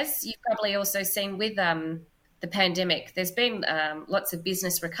 As you've probably also seen with the pandemic, there's been lots of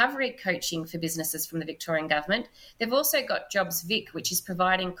business recovery coaching for businesses from the Victorian government. They've also got Jobs Vic, which is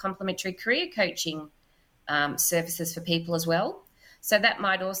providing complimentary career coaching services for people as well. So that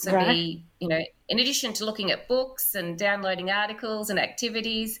might also be, you know, in addition to looking at books and downloading articles and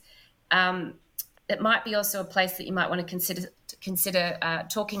activities, it might be also a place that you might want to consider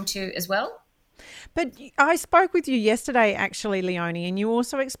talking to as well. But I spoke with you yesterday, actually, Leonie, and you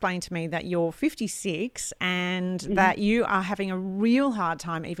also explained to me that you're 56 and that you are having a real hard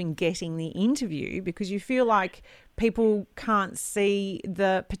time even getting the interview because you feel like people can't see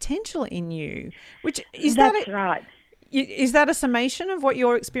the potential in you. Which is That's right. Is that a summation of what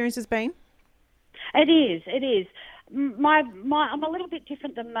your experience has been? It is. It is. I'm a little bit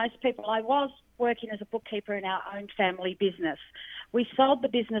different than most people. I was working as a bookkeeper in our own family business. We sold the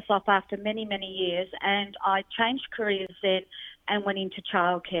business off after many, many years, and I changed careers then and went into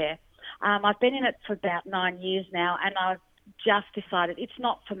childcare. I've been in it for about 9 years now, and I've just decided it's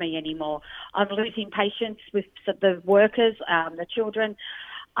not for me anymore. I'm losing patience with the workers, the children.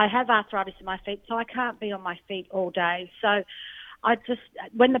 I have arthritis in my feet, so I can't be on my feet all day. So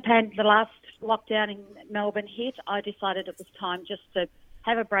when the last lockdown in Melbourne hit, I decided it was time just to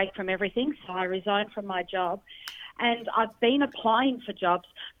have a break from everything. So I resigned from my job. And I've been applying for jobs,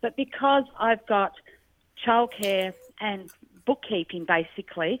 but because I've got childcare and bookkeeping,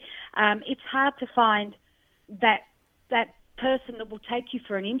 basically, it's hard to find that person that will take you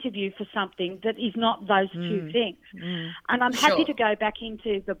for an interview for something that is not those two things. And I'm happy to go back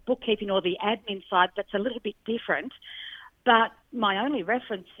into the bookkeeping or the admin side that's a little bit different. But my only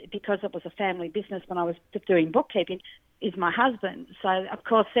reference, because it was a family business when I was doing bookkeeping, is my husband. So, of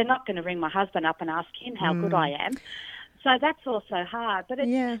course, they're not going to ring my husband up and ask him how good I am. So that's also hard. But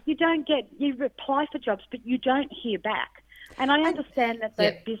you apply for jobs, but you don't hear back. And I understand that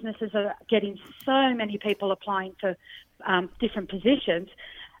the businesses are getting so many people applying for different positions,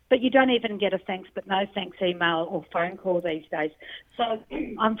 but you don't even get a thanks but no thanks email or phone call these days. So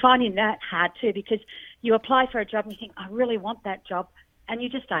I'm finding that hard too, because you apply for a job and you think, I really want that job, and you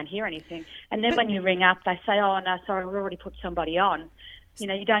just don't hear anything. And then when you ring up, they say, oh, no, sorry, we already put somebody on. You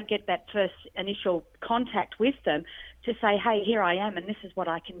know, you don't get that first initial contact with them to say, hey, here I am and this is what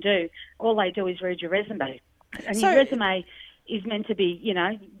I can do. All they do is read your resume. And your resume is meant to be, you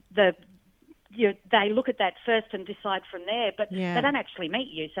know, they look at that first and decide from there, but they don't actually meet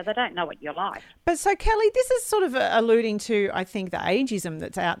you, so they don't know what you're like. But so, Kelly, this is sort of alluding to, I think, the ageism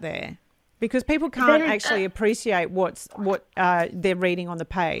that's out there, because people can't actually appreciate what they're reading on the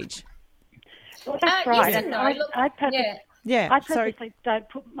page. Well, that's right. Yes and no. I purposely don't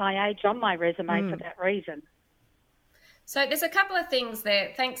put my age on my resume for that reason. So there's a couple of things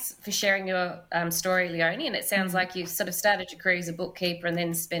there. Thanks for sharing your story, Leonie. And it sounds like you've sort of started your career as a bookkeeper and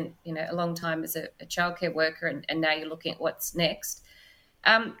then spent, you know, a long time as a childcare worker, and now you're looking at what's next.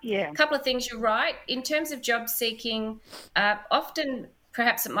 A couple of things. You're right. In terms of job seeking, often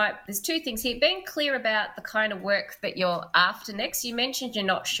perhaps there's two things here. Being clear about the kind of work that you're after next. You mentioned you're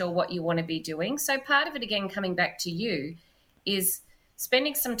not sure what you want to be doing. So part of it, again, coming back to you, is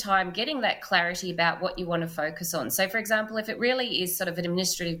spending some time getting that clarity about what you want to focus on. So, for example, if it really is sort of an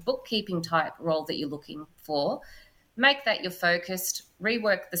administrative bookkeeping type role that you're looking for, make that your focus,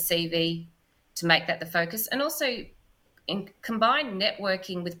 rework the CV to make that the focus, and also combine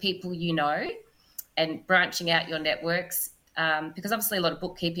networking with people you know and branching out your networks, because obviously a lot of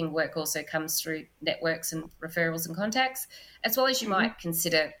bookkeeping work also comes through networks and referrals and contacts, as well as you might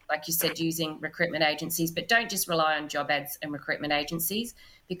consider, like you said, using recruitment agencies, but don't just rely on job ads and recruitment agencies,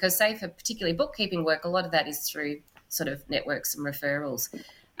 because say for particularly bookkeeping work, a lot of that is through sort of networks and referrals.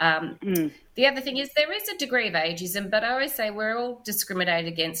 The other thing is there is a degree of ageism, but I always say we're all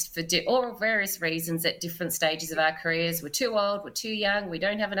discriminated against for all various reasons at different stages of our careers. We're too old, we're too young, we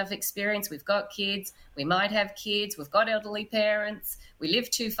don't have enough experience, we've got kids, we might have kids, we've got elderly parents, we live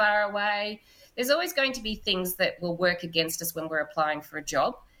too far away. There's always going to be things that will work against us when we're applying for a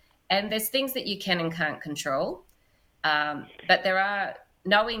job, and there's things that you can and can't control. But there are,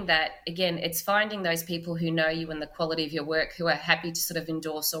 knowing that, again, it's finding those people who know you and the quality of your work, who are happy to sort of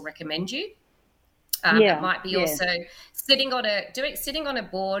endorse or recommend you. It might be also sitting on a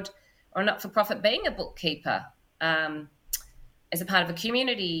board or not-for-profit, being a bookkeeper as a part of a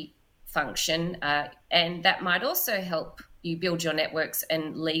community function, and that might also help you build your networks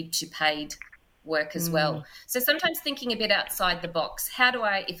and lead to paid work as well. So sometimes thinking a bit outside the box,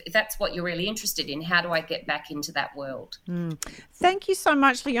 if that's what you're really interested in, how do I get back into that world? Thank you so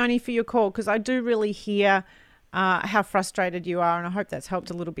much, Leonie, for your call, because I do really hear how frustrated you are, and I hope that's helped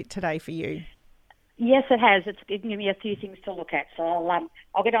a little bit today for you. Yes, it has. It's given me a few things to look at. So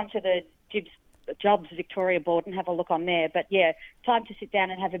I'll get onto the Jibs Jobs Victoria board and have a look on there. But yeah, time to sit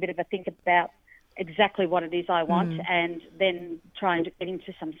down and have a bit of a think about exactly what it is I want, and then try and get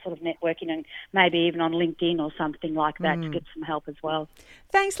into some sort of networking, and maybe even on LinkedIn or something like that to get some help as well.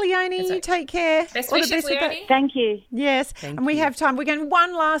 Thanks, Leonie. You take care. Best All the wishes, best with that. Leonie. Thank you. Yes, and we have time. We're going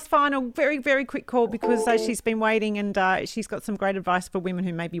one last final, very, very quick call because she's been waiting, and she's got some great advice for women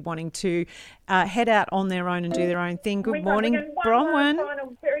who may be wanting to head out on their own and do their own thing. Good morning, Bronwyn.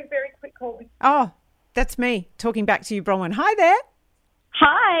 Very, very quick call. Oh, that's me talking back to you, Bronwyn. Hi there.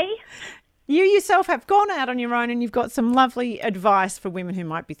 Hi. You yourself have gone out on your own and you've got some lovely advice for women who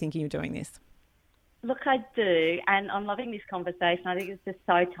might be thinking of doing this. Look, I do, and I'm loving this conversation. I think it's just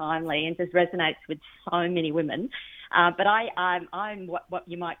so timely and just resonates with so many women. But I'm what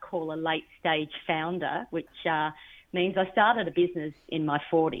you might call a late-stage founder, which means I started a business in my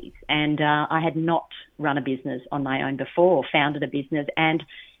 40s, and I had not run a business on my own before, or founded a business. And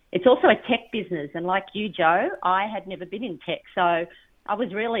it's also a tech business. And like you, Joe, I had never been in tech, so I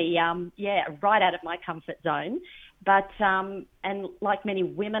was really, right out of my comfort zone. But, and like many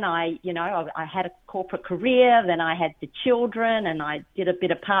women, I had a corporate career, then I had the children, and I did a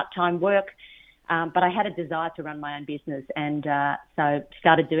bit of part-time work. But I had a desire to run my own business, and so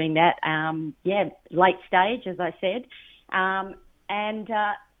started doing that. Late stage, as I said. I've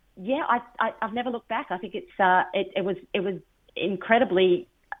never looked back. I think it was incredibly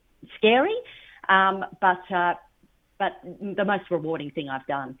scary, but the most rewarding thing I've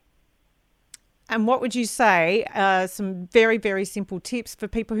done. And what would you say some very, very simple tips for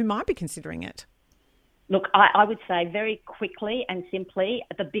people who might be considering it? Look, I would say very quickly and simply,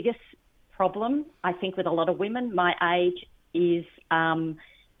 the biggest problem, I think, with a lot of women my age is the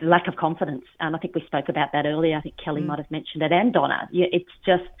lack of confidence. And I think we spoke about that earlier. I think Kelly might have mentioned it, and Donna. It's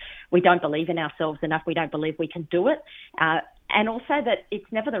just we don't believe in ourselves enough. We don't believe we can do it. And also that it's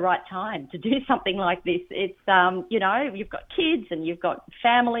never the right time to do something like this. It's, you've got kids and you've got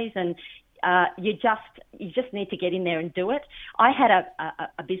families, and you just need to get in there and do it. I had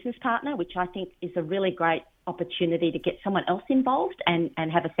a business partner, which I think is a really great opportunity to get someone else involved and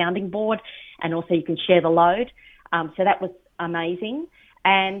have a sounding board, and also you can share the load. So that was amazing.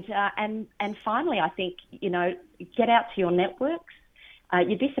 And finally, I think, get out to your networks.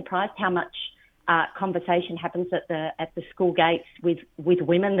 You'd be surprised how much conversation happens at the school gates with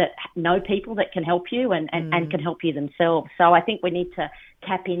women that know people that can help you and can help you themselves. So I think we need to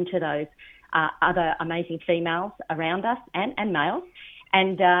tap into those other amazing females around us and males.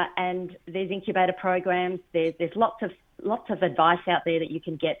 And there's incubator programs. There's lots of advice out there that you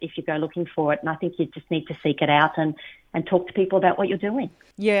can get if you go looking for it. And I think you just need to seek it out and talk to people about what you're doing.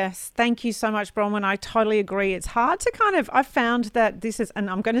 Yes, thank you so much, Bronwyn. I totally agree. It's hard to I've found that this is, and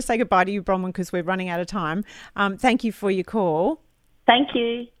I'm going to say goodbye to you, Bronwyn, because we're running out of time. Thank you for your call. Thank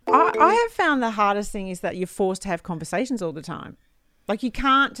you. I have found the hardest thing is that you're forced to have conversations all the time. Like, you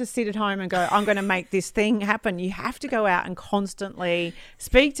can't just sit at home and go, I'm going to make this thing happen. You have to go out and constantly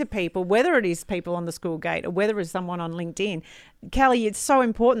speak to people, whether it is people on the school gate or whether it's someone on LinkedIn. Kelly, it's so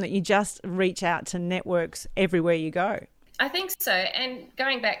important that you just reach out to networks everywhere you go. I think so. And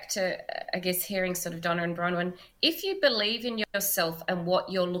going back to, I guess, hearing sort of Donna and Bronwyn, if you believe in yourself and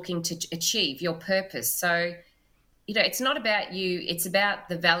what you're looking to achieve, your purpose. So, it's not about you, it's about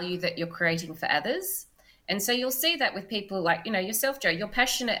the value that you're creating for others. And so you'll see that with people like, yourself, Joe, you're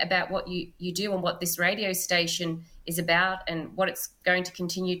passionate about what you do and what this radio station is about and what it's going to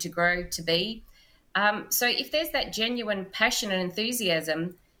continue to grow to be. So if there's that genuine passion and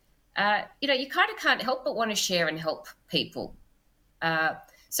enthusiasm, you kind of can't help but want to share and help people.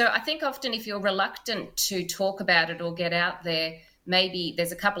 So I think often if you're reluctant to talk about it or get out there, maybe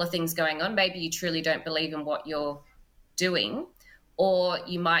there's a couple of things going on. Maybe you truly don't believe in what you're doing, or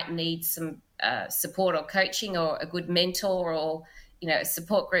you might need some support or coaching or a good mentor or, a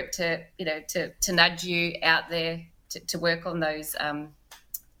support group to nudge you out there to work on those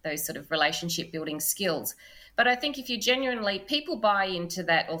sort of relationship building skills. But I think if you genuinely, people buy into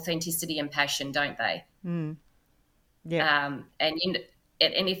that authenticity and passion, don't they? Yeah. And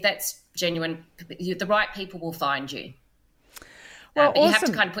if that's genuine, the right people will find you. Well, but you have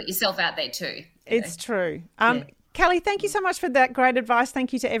to kind of put yourself out there too. It's true. Kelly, thank you so much for that great advice.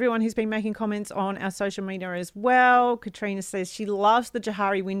 Thank you to everyone who's been making comments on our social media as well. Katrina says she loves the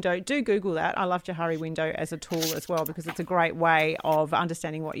Johari window. Do Google that. I love Johari window as a tool as well because it's a great way of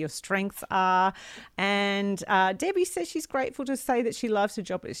understanding what your strengths are. And Debbie says she's grateful to say that she loves her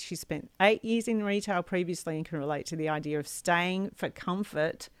job. She spent 8 years in retail previously and can relate to the idea of staying for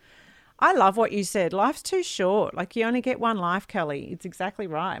comfort. I love what you said. Life's too short. Like, you only get one life, Kelly. It's exactly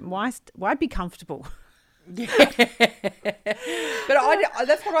right. Why be comfortable? But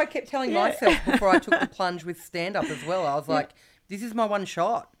that's what I kept telling myself before I took the plunge with stand-up as well. I was like, this is my one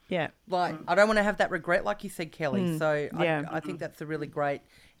shot. Yeah. Like, I don't want to have that regret, like you said, Kelly. So I think that's a really great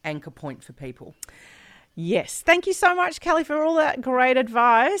anchor point for people. Yes. Thank you so much, Kelly, for all that great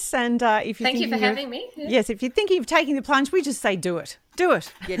advice. And if you Thank you for having me. Yeah. Yes, if you're thinking of taking the plunge, we just say do it. Do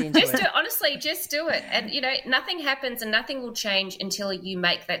it. Get into Just it. do it. Honestly, just do it. And, nothing happens and nothing will change until you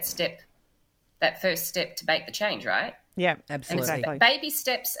make that step, that first step to make the change, right? Yeah, Absolutely. exactly. Baby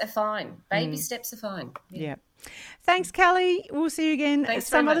steps are fine. Baby steps are fine. Yeah. Thanks, Kelly. We'll see you again Thanks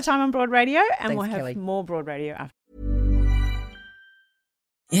some very other much. time on Broad Radio, and Thanks, we'll have Kelly. more Broad Radio after.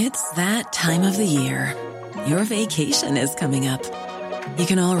 It's that time of the year. Your vacation is coming up. You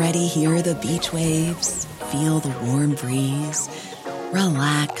can already hear the beach waves, feel the warm breeze,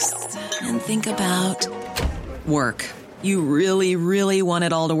 relax, and think about work. You really, really want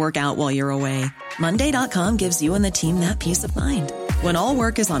it all to work out while you're away. Monday.com gives you and the team that peace of mind. When all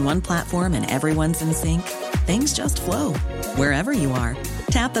work is on one platform and everyone's in sync, things just flow. Wherever you are,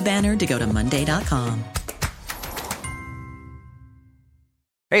 tap the banner to go to Monday.com.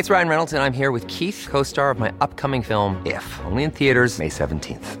 Hey, it's Ryan Reynolds, and I'm here with Keith, co-star of my upcoming film, If, only in theaters May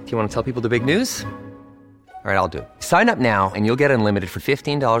 17th. Do you want to tell people the big news? All right, I'll do it. Sign up now and you'll get unlimited for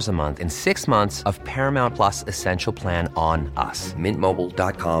 $15 a month and 6 months of Paramount Plus Essential Plan on us.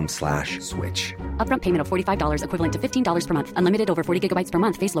 MintMobile.com/switch. Upfront payment of $45 equivalent to $15 per month. Unlimited over 40 gigabytes per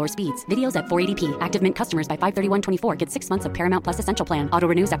month. Face lower speeds. Videos at 480p. Active Mint customers by 531.24 get 6 months of Paramount Plus Essential Plan. Auto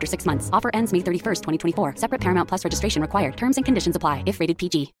renews after 6 months. Offer ends May 31st, 2024. Separate Paramount Plus registration required. Terms and conditions apply if rated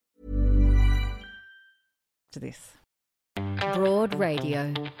PG. To this. Broad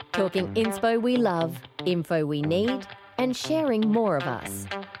Radio. Talking inspo we love, info we need, and sharing more of us.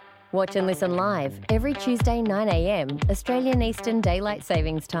 Watch and listen live every Tuesday 9 a.m. Australian Eastern Daylight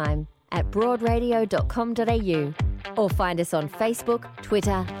Savings Time at broadradio.com.au or find us on Facebook,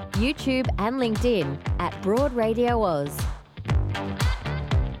 Twitter, YouTube and LinkedIn at Broad Radio Oz.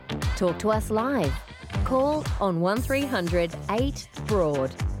 Talk to us live. Call on 1300 8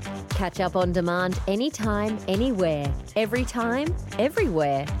 Broad. Catch up on demand anytime, anywhere, every time,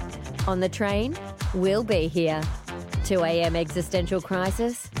 everywhere. On the train, we'll be here. 2 a.m. existential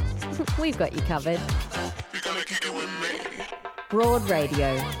crisis? We've got you covered. Broad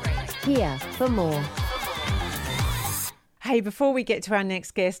Radio. Here for more. Hey, before we get to our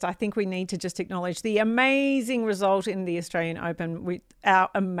next guest, I think we need to just acknowledge the amazing result in the Australian Open with our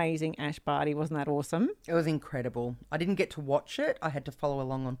amazing Ash Barty. Wasn't that awesome? It was incredible. I didn't get to watch it. I had to follow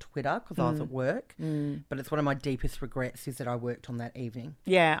along on Twitter because I was at work. But it's one of my deepest regrets is that I worked on that evening.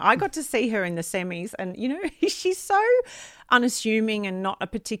 Yeah, I got to see her in the semis and, she's so unassuming and not a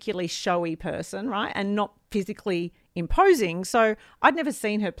particularly showy person, right? And not physically imposing. So I'd never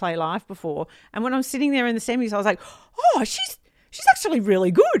seen her play live before. And when I was sitting there in the semis, I was like, oh, she's actually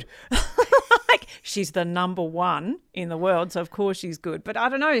really good. Like, she's the number one in the world, so of course she's good. But I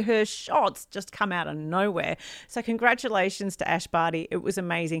don't know, her shots just come out of nowhere. So congratulations to Ash Barty. It was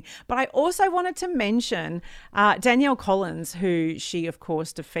amazing. But I also wanted to mention Danielle Collins, who she, of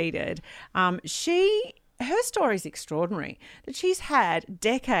course, defeated. Her story is extraordinary, that she's had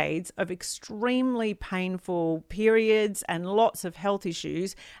decades of extremely painful periods and lots of health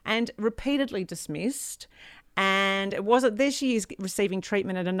issues and repeatedly dismissed. And it wasn't, there she is receiving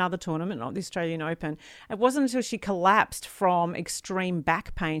treatment at another tournament, not the Australian Open. It wasn't until she collapsed from extreme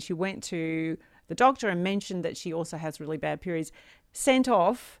back pain. She went to the doctor and mentioned that she also has really bad periods, sent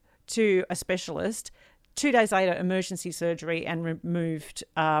off to a specialist. 2 days later, emergency surgery and removed,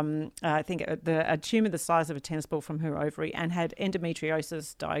 I think, a tumour the size of a tennis ball from her ovary and had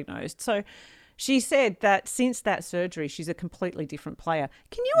endometriosis diagnosed. So she said that since that surgery, she's a completely different player.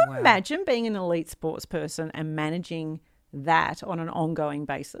 Can you imagine being an elite sports person and managing that on an ongoing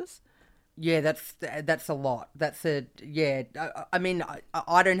basis? Yeah, that's a lot. I mean,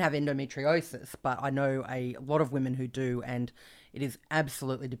 I don't have endometriosis, but I know a lot of women who do, and it is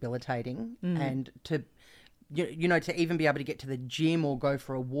absolutely debilitating. And to even be able to get to the gym or go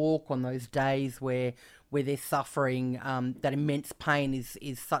for a walk on those days where they're suffering that immense pain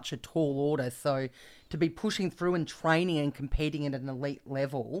is such a tall order. So to be pushing through and training and competing at an elite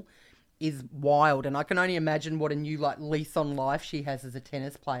level is wild. And I can only imagine what a new lease on life she has as a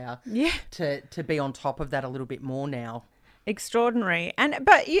tennis player. Yeah. To be on top of that a little bit more now. Extraordinary.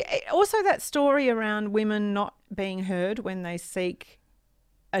 But also that story around women not being heard when they seek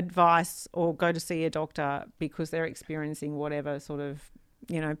advice or go to see a doctor because they're experiencing whatever sort of,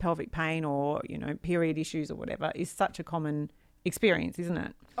 pelvic pain or, period issues or whatever is such a common experience, isn't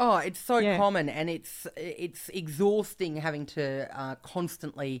it? Oh, it's so Yeah. common, and it's exhausting having to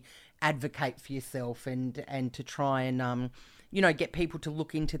constantly advocate for yourself and to try and get people to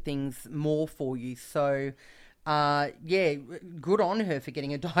look into things more for you. So good on her for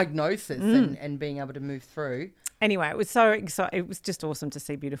getting a diagnosis and being able to move through. Anyway, it was so exciting. It was just awesome to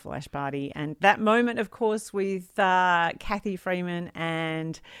see beautiful Ash Barty. And that moment, of course, with Kathy Freeman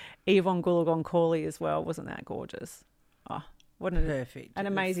and Yvonne Goolagong-Cawley as well. Wasn't that gorgeous? Oh, what Perfect. an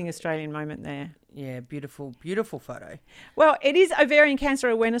amazing Australian moment there. Yeah, beautiful, beautiful photo. Well, it is Ovarian Cancer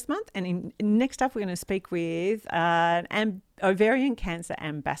Awareness Month. And next up, we're going to speak with an ovarian cancer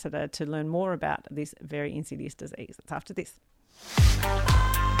ambassador to learn more about this very insidious disease. It's after this.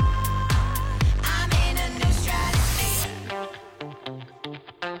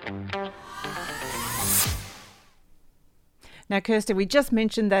 Now, Kirsty, we just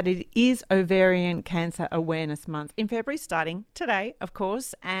mentioned that it is Ovarian Cancer Awareness Month in February, starting today, of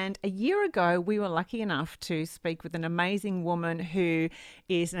course. And a year ago, we were lucky enough to speak with an amazing woman who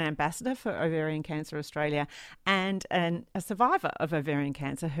is an ambassador for Ovarian Cancer Australia and a survivor of ovarian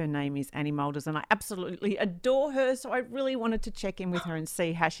cancer. Her name is Annie Moulders, and I absolutely adore her. So I really wanted to check in with her and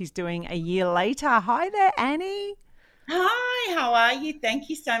see how she's doing a year later. Hi there, Annie. Hi, how are you? Thank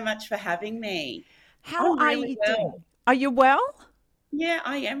you so much for having me. How are you doing? Are you well? Yeah,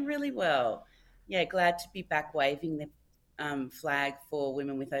 I am really well. Yeah, glad to be back waving the flag for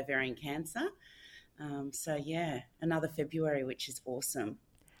women with ovarian cancer. Another February, which is awesome.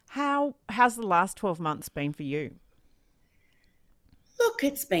 How's the last 12 months been for you? Look,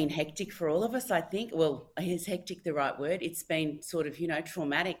 it's been hectic for all of us, I think. Well, is hectic the right word? It's been sort of,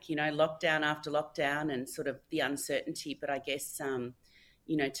 traumatic, lockdown after lockdown and sort of the uncertainty. But I guess,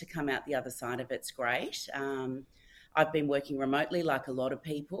 to come out the other side of it's great. I've been working remotely like a lot of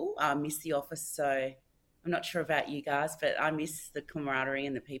people. I miss the office, so I'm not sure about you guys, but I miss the camaraderie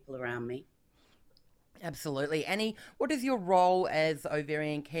and the people around me. Absolutely. Annie, what does your role as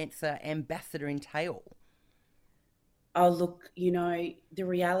ovarian cancer ambassador entail? Oh, look, the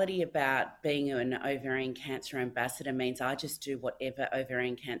reality about being an ovarian cancer ambassador means I just do whatever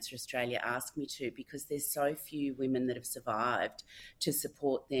Ovarian Cancer Australia asks me to, because there's so few women that have survived to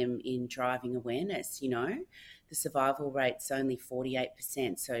support them in driving awareness, The survival rate's only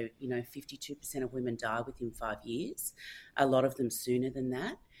 48%, so, 52% of women die within 5 years, a lot of them sooner than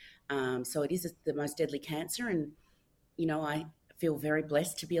that. So it is the most deadly cancer, and, I feel very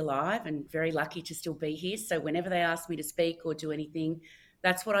blessed to be alive and very lucky to still be here. So whenever they ask me to speak or do anything,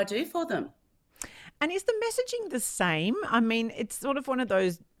 that's what I do for them. And is the messaging the same? I mean, it's sort of one of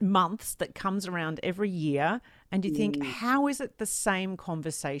those months that comes around every year, and you think, how is it the same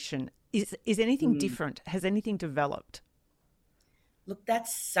conversation? Is anything different? Has anything developed? Look,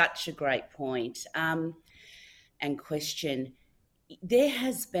 that's such a great point and question. There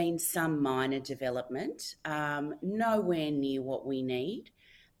has been some minor development, nowhere near what we need.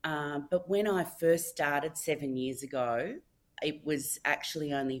 But when I first started 7 years ago, it was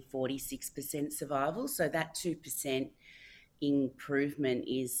actually only 46% survival. So that 2% improvement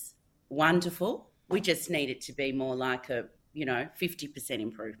is wonderful. We just need it to be more like a, 50%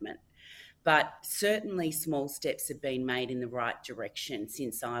 improvement. But certainly small steps have been made in the right direction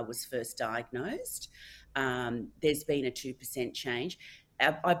since I was first diagnosed. There's been a 2% change.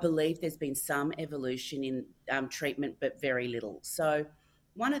 I believe there's been some evolution in treatment, but very little. So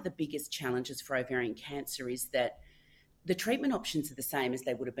one of the biggest challenges for ovarian cancer is that the treatment options are the same as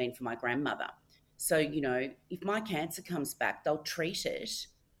they would have been for my grandmother. So, if my cancer comes back, they'll treat it,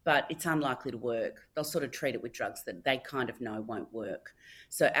 but it's unlikely to work. They'll sort of treat it with drugs that they kind of know won't work.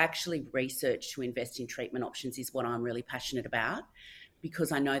 So actually research to invest in treatment options is what I'm really passionate about,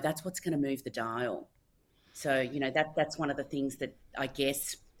 because I know that's what's going to move the dial. So, that's one of the things that I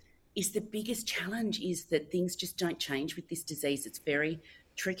guess is the biggest challenge, is that things just don't change with this disease. It's very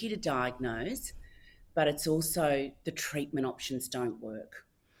tricky to diagnose, but it's also the treatment options don't work.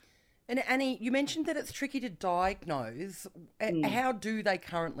 And Annie, you mentioned that it's tricky to diagnose. How do they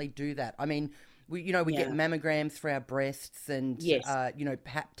currently do that? I mean, we get mammograms for our breasts and, yes.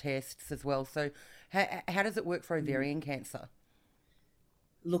 Pap tests as well. So how does it work for ovarian cancer?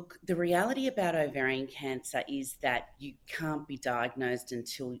 Look, the reality about ovarian cancer is that you can't be diagnosed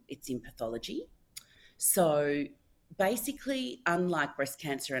until it's in pathology. So basically, unlike breast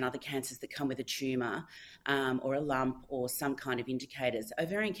cancer and other cancers that come with a tumour or a lump or some kind of indicators,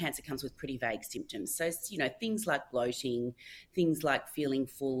 ovarian cancer comes with pretty vague symptoms. So, things like bloating, things like feeling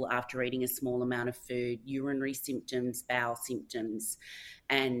full after eating a small amount of food, urinary symptoms, bowel symptoms,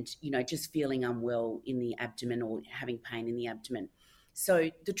 and, just feeling unwell in the abdomen or having pain in the abdomen. So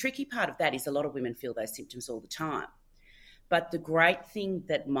the tricky part of that is a lot of women feel those symptoms all the time. But the great thing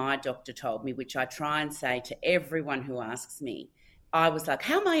that my doctor told me, which I try and say to everyone who asks me, I was like,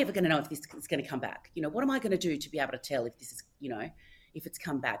 how am I ever going to know if this is going to come back? You know, what am I going to do to be able to tell if this is, you know, if it's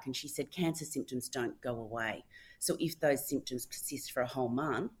come back? And she said, cancer symptoms don't go away. So if those symptoms persist for a whole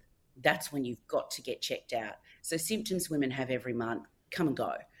month, that's when you've got to get checked out. So symptoms women have every month come and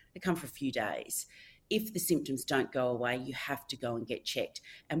go. They come for a few days. If the symptoms don't go away, you have to go and get checked.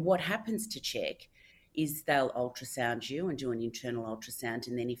 And what happens to check is they'll ultrasound you and do an internal ultrasound,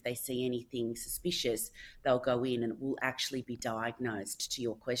 and then if they see anything suspicious, they'll go in and it will actually be diagnosed, to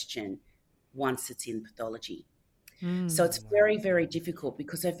your question, once it's in pathology. So it's very, very difficult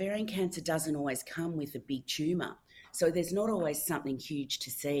because ovarian cancer doesn't always come with a big tumour. So there's not always something huge to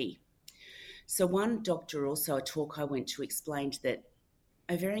see. So one doctor also, a talk I went to, explained that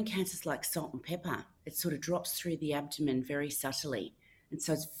ovarian cancer is like salt and pepper. It sort of drops through the abdomen very subtly. And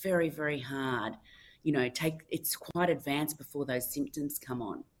so it's very, very hard. You know, it's quite advanced before those symptoms come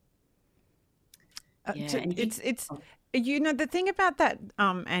on. It's you know, the thing about that,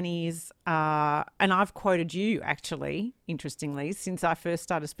 Annie, is, and I've quoted you actually, interestingly, since I first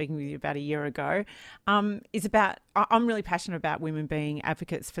started speaking with you about a year ago, is about, I'm really passionate about women being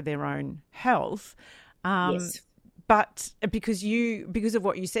advocates for their own health. Yes. But because of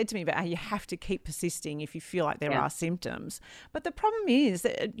what you said to me about how you have to keep persisting if you feel like there are symptoms. But the problem is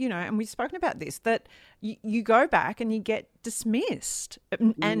that, you know, and we've spoken about this, that you go back and you get dismissed.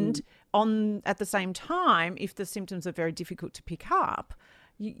 And at the same time, if the symptoms are very difficult to pick up,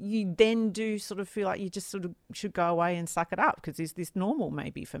 you then do sort of feel like you just sort of should go away and suck it up because is this normal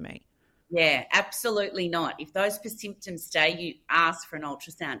maybe for me? Yeah, absolutely not. If those symptoms stay, you ask for an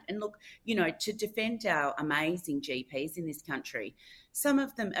ultrasound. And look, you know, to defend our amazing GPs in this country, some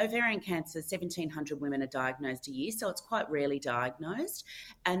of them, ovarian cancer, 1,700 women are diagnosed a year, so it's quite rarely diagnosed.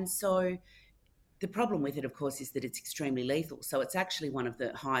 And so the problem with it, of course, is that it's extremely lethal. So it's actually one of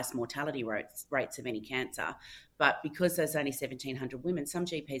the highest mortality rates of any cancer. But because there's only 1,700 women, some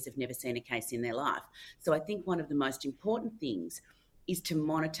GPs have never seen a case in their life. So I think one of the most important things is to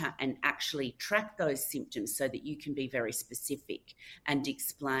monitor and actually track those symptoms so that you can be very specific and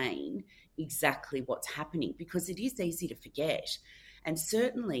explain exactly what's happening, because it is easy to forget. And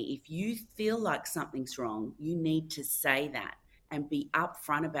certainly if you feel like something's wrong, you need to say that and be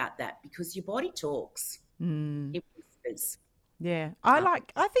upfront about that, because your body talks. It whispers. Yeah. I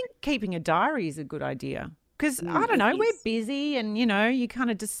think keeping a diary is a good idea. Because, I don't know, we're busy and, you know, you kind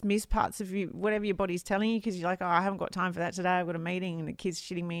of dismiss parts of whatever your body's telling you because you're like, oh, I haven't got time for that today. I've got a meeting and the kid's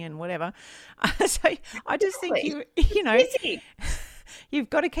shitting me and whatever. So I just think, you know, you've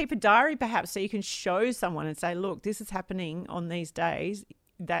got to keep a diary perhaps so you can show someone and say, look, this is happening on these days.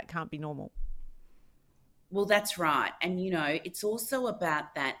 That can't be normal. Well, that's right. And, you know, it's also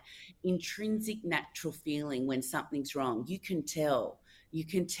about that intrinsic natural feeling when something's wrong. You can tell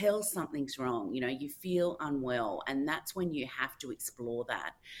something's wrong, you know, you feel unwell, and that's when you have to explore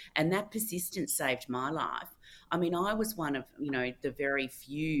that. And that persistence saved my life. I mean, I was one of, you know, the very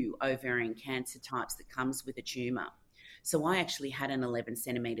few ovarian cancer types that comes with a tumour. So I actually had an 11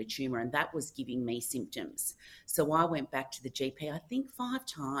 centimetre tumour and that was giving me symptoms. So I went back to the GP, I think 5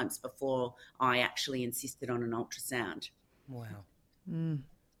 times before I actually insisted on an ultrasound. Wow.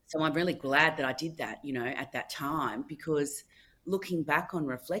 So I'm really glad that I did that, you know, at that time, because looking back on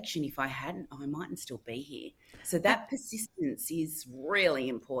reflection, if I hadn't, I mightn't still be here. So that persistence is really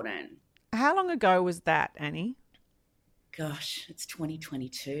important. How long ago was that, Annie? Gosh, it's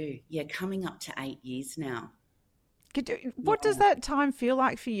 2022. Yeah, coming up to 8 years now. What does that time feel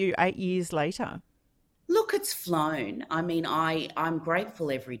like for you 8 years later? Look, it's flown. I mean, I'm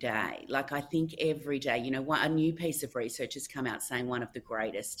grateful every day. Like, I think every day, you know, a new piece of research has come out saying one of the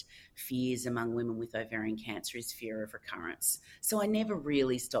greatest fears among women with ovarian cancer is fear of recurrence. So I never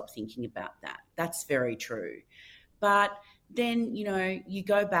really stopped thinking about that. That's very true. But then, you know, you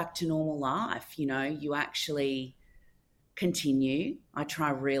go back to normal life, you know, you actually continue. I try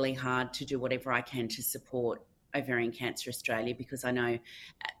really hard to do whatever I can to support Ovarian Cancer Australia, because I know,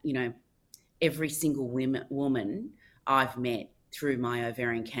 you know, every single woman I've met through my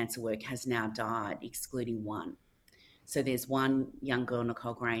ovarian cancer work has now died, excluding one. So there's one young girl,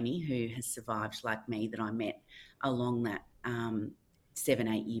 Nicole Graney, who has survived like me that I met along that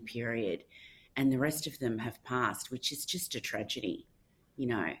 7-8 year period. And the rest of them have passed, which is just a tragedy, you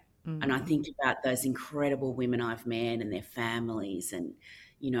know. Mm-hmm. And I think about those incredible women I've met and their families, and,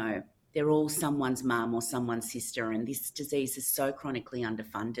 you know, they're all someone's mum or someone's sister, and this disease is so chronically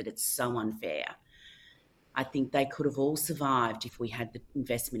underfunded. It's so unfair. I think they could have all survived if we had the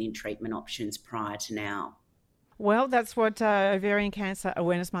investment in treatment options prior to now. Well, that's what Ovarian Cancer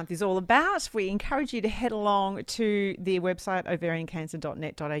Awareness Month is all about. We encourage you to head along to the website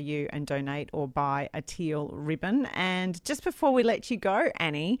ovariancancer.net.au and donate or buy a teal ribbon. And just before we let you go,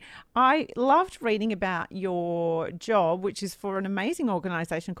 Annie, I loved reading about your job, which is for an amazing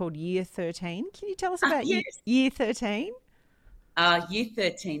organisation called Year 13. Can you tell us about Year 13? Year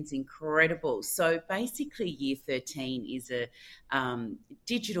 13 is incredible. So basically, Year 13 is a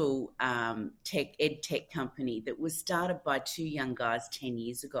digital ed tech company that was started by two young guys 10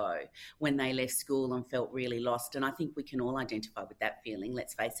 years ago when they left school and felt really lost. And I think we can all identify with that feeling,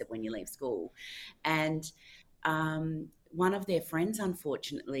 let's face it, when you leave school. And one of their friends,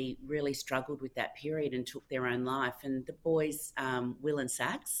 unfortunately, really struggled with that period and took their own life. And the boys, Will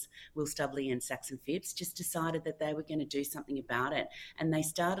Stubley and Saxon Phipps, just decided that they were going to do something about it. And they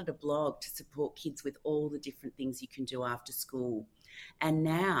started a blog to support kids with all the different things you can do after school. And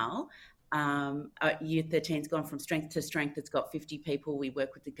now Year 13's gone from strength to strength. It's got 50 people. We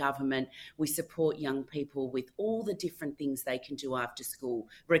work with the government. We support young people with all the different things they can do after school,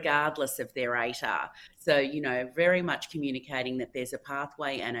 regardless of their ATAR. So, very much communicating that there's a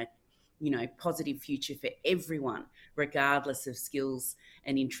pathway and a, positive future for everyone, regardless of skills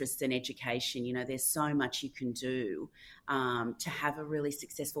and interests and education. There's so much you can do to have a really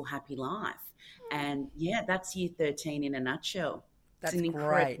successful, happy life. And that's Year 13 in a nutshell. That's an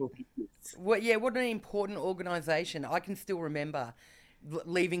incredible great. business. What an important organisation. I can still remember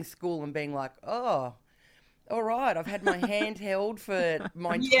leaving school and being like, oh, all right, I've had my hand held for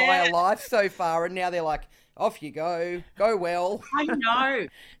my entire life so far, and now they're like, off you go well. I know.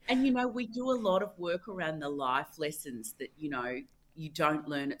 And, we do a lot of work around the life lessons that, you don't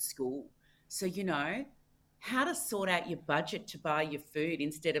learn at school. So, how to sort out your budget to buy your food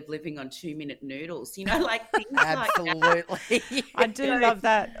instead of living on 2-minute noodles, things Absolutely. like that. I do love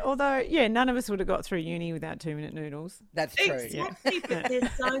that. Although, none of us would have got through uni without 2-minute noodles. That's true. Exactly, but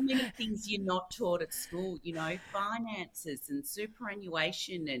there's so many things you're not taught at school, finances and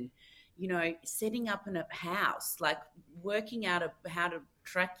superannuation and, setting up in a house, like working out how to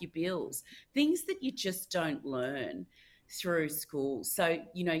track your bills, things that you just don't learn through school. So,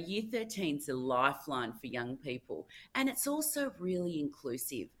 Year 13 is a lifeline for young people, and it's also really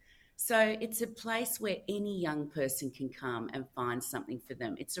inclusive. So it's a place where any young person can come and find something for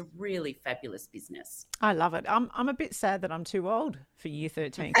them. It's a really fabulous business. I love it. I'm a bit sad that I'm too old for Year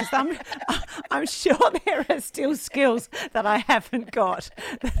 13 because I'm sure there are still skills that I haven't got.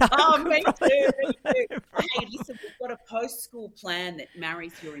 Me too. Hey, listen, we've got a post-school plan that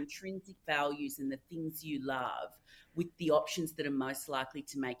marries your intrinsic values and the things you love with the options that are most likely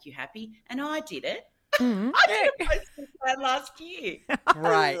to make you happy. And I did it. I did a post-school plan last year.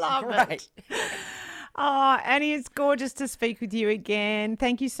 Right. I love it. Oh, Annie, it's gorgeous to speak with you again.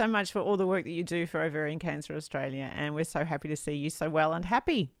 Thank you so much for all the work that you do for Ovarian Cancer Australia, and we're so happy to see you so well and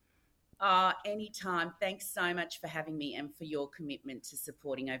happy. Anytime. Thanks so much for having me and for your commitment to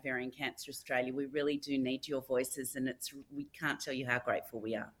supporting Ovarian Cancer Australia. We really do need your voices, and we can't tell you how grateful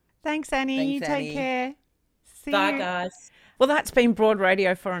we are. Thanks, Annie. Thanks, you take Annie. care. See Bye, you. guys. Well, that's been Broad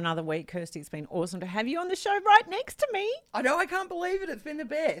Radio for another week. Kirsty, it's been awesome to have you on the show right next to me. I know, I can't believe it. It's been the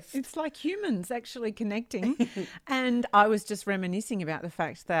best. It's like humans actually connecting. And I was just reminiscing about the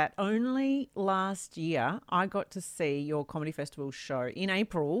fact that only last year I got to see your Comedy Festival show in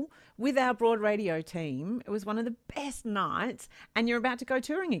April with our Broad Radio team. It was one of the best nights, and you're about to go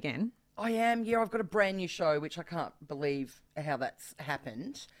touring again. I am, yeah. I've got a brand new show, which I can't believe how that's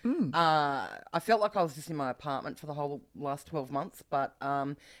happened. I felt like I was just in my apartment for the whole last 12 months, but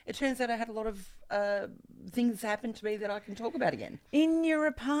it turns out I had a lot of things happen to me that I can talk about again. In your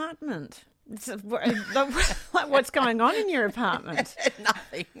apartment? Like, what's going on in your apartment?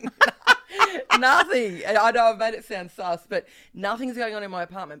 Nothing. Nothing. I know I've made it sound sus, but nothing's going on in my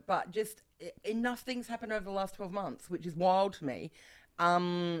apartment, but just enough things happened over the last 12 months, which is wild to me. I've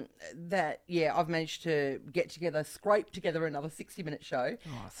managed to scrape together another 60-minute show,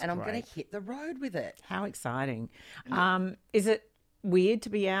 and I'm going to hit the road with it. How exciting. Is it weird to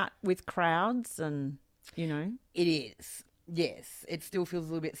be out with crowds and, It is, yes. It still feels a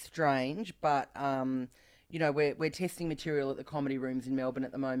little bit strange, but, we're testing material at the comedy rooms in Melbourne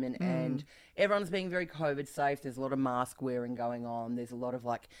at the moment, and everyone's being very COVID safe. There's a lot of mask wearing going on. There's a lot of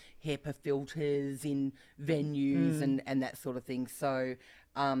HEPA filters in venues and that sort of thing. So,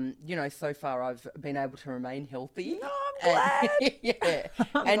 so far I've been able to remain healthy. Oh, I'm glad.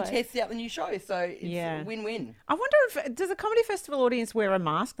 And test out the new show. So it's a win-win. I wonder does a comedy festival audience wear a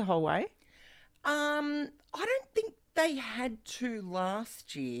mask the whole way? I don't think they had to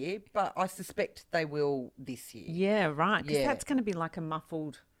last year, but I suspect they will this year. Yeah, right. Because that's going to be like a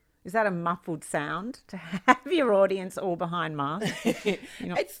muffled Is that a muffled sound to have your audience all behind masks?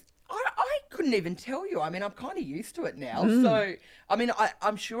 I couldn't even tell you. I mean, I'm kind of used to it now. So, I mean,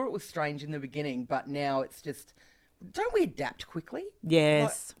 I'm sure it was strange in the beginning, but now it's just, don't we adapt quickly?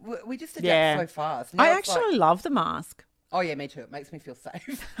 Yes. Like, we just adapt so fast. Now I actually love the mask. Oh, yeah, me too. It makes me feel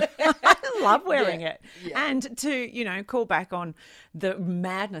safe. I love wearing it. Yeah. And to, call back on the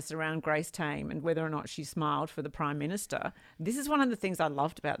madness around Grace Tame and whether or not she smiled for the Prime Minister, this is one of the things I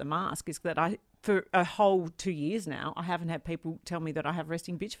loved about the mask is that for a whole 2 years now, I haven't had people tell me that I have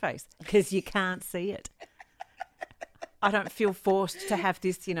resting bitch face because you can't see it. I don't feel forced to have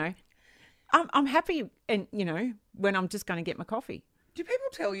this, I'm happy and, when I'm just going to get my coffee. Do people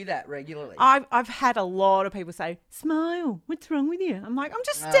tell you that regularly? I've had a lot of people say, smile, what's wrong with you? I'm like, I'm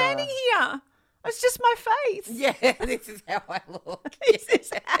just standing here. It's just my face. Yeah, this is how I look. This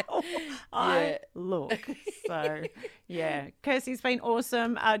is how I look. So, yeah. Kirsty, it's been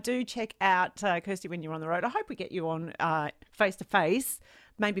awesome. Do check out Kirsty when you're on the road. I hope we get you on face-to-face,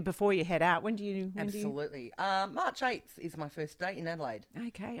 maybe before you head out. When do you? Absolutely. March 8th is my first day in Adelaide.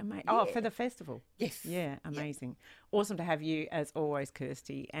 Okay, amazing. Oh, for the festival? Yes. Yeah, amazing. Awesome to have you as always,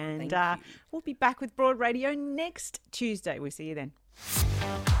 Kirsty. And Thank you. We'll be back with Broad Radio next Tuesday. We'll see you then.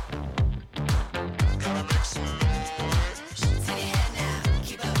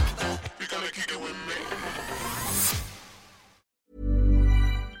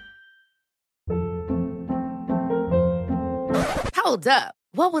 Hold up.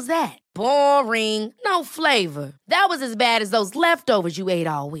 What was that? Boring. No flavor. That was as bad as those leftovers you ate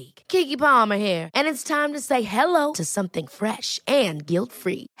all week. Keke Palmer here, and it's time to say hello to something fresh and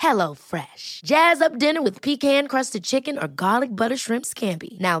guilt-free. Hello Fresh. Jazz up dinner with pecan-crusted chicken or garlic butter shrimp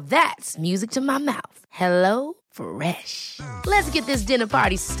scampi. Now that's music to my mouth. Hello Fresh. Let's get this dinner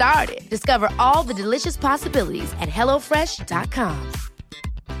party started. Discover all the delicious possibilities at HelloFresh.com.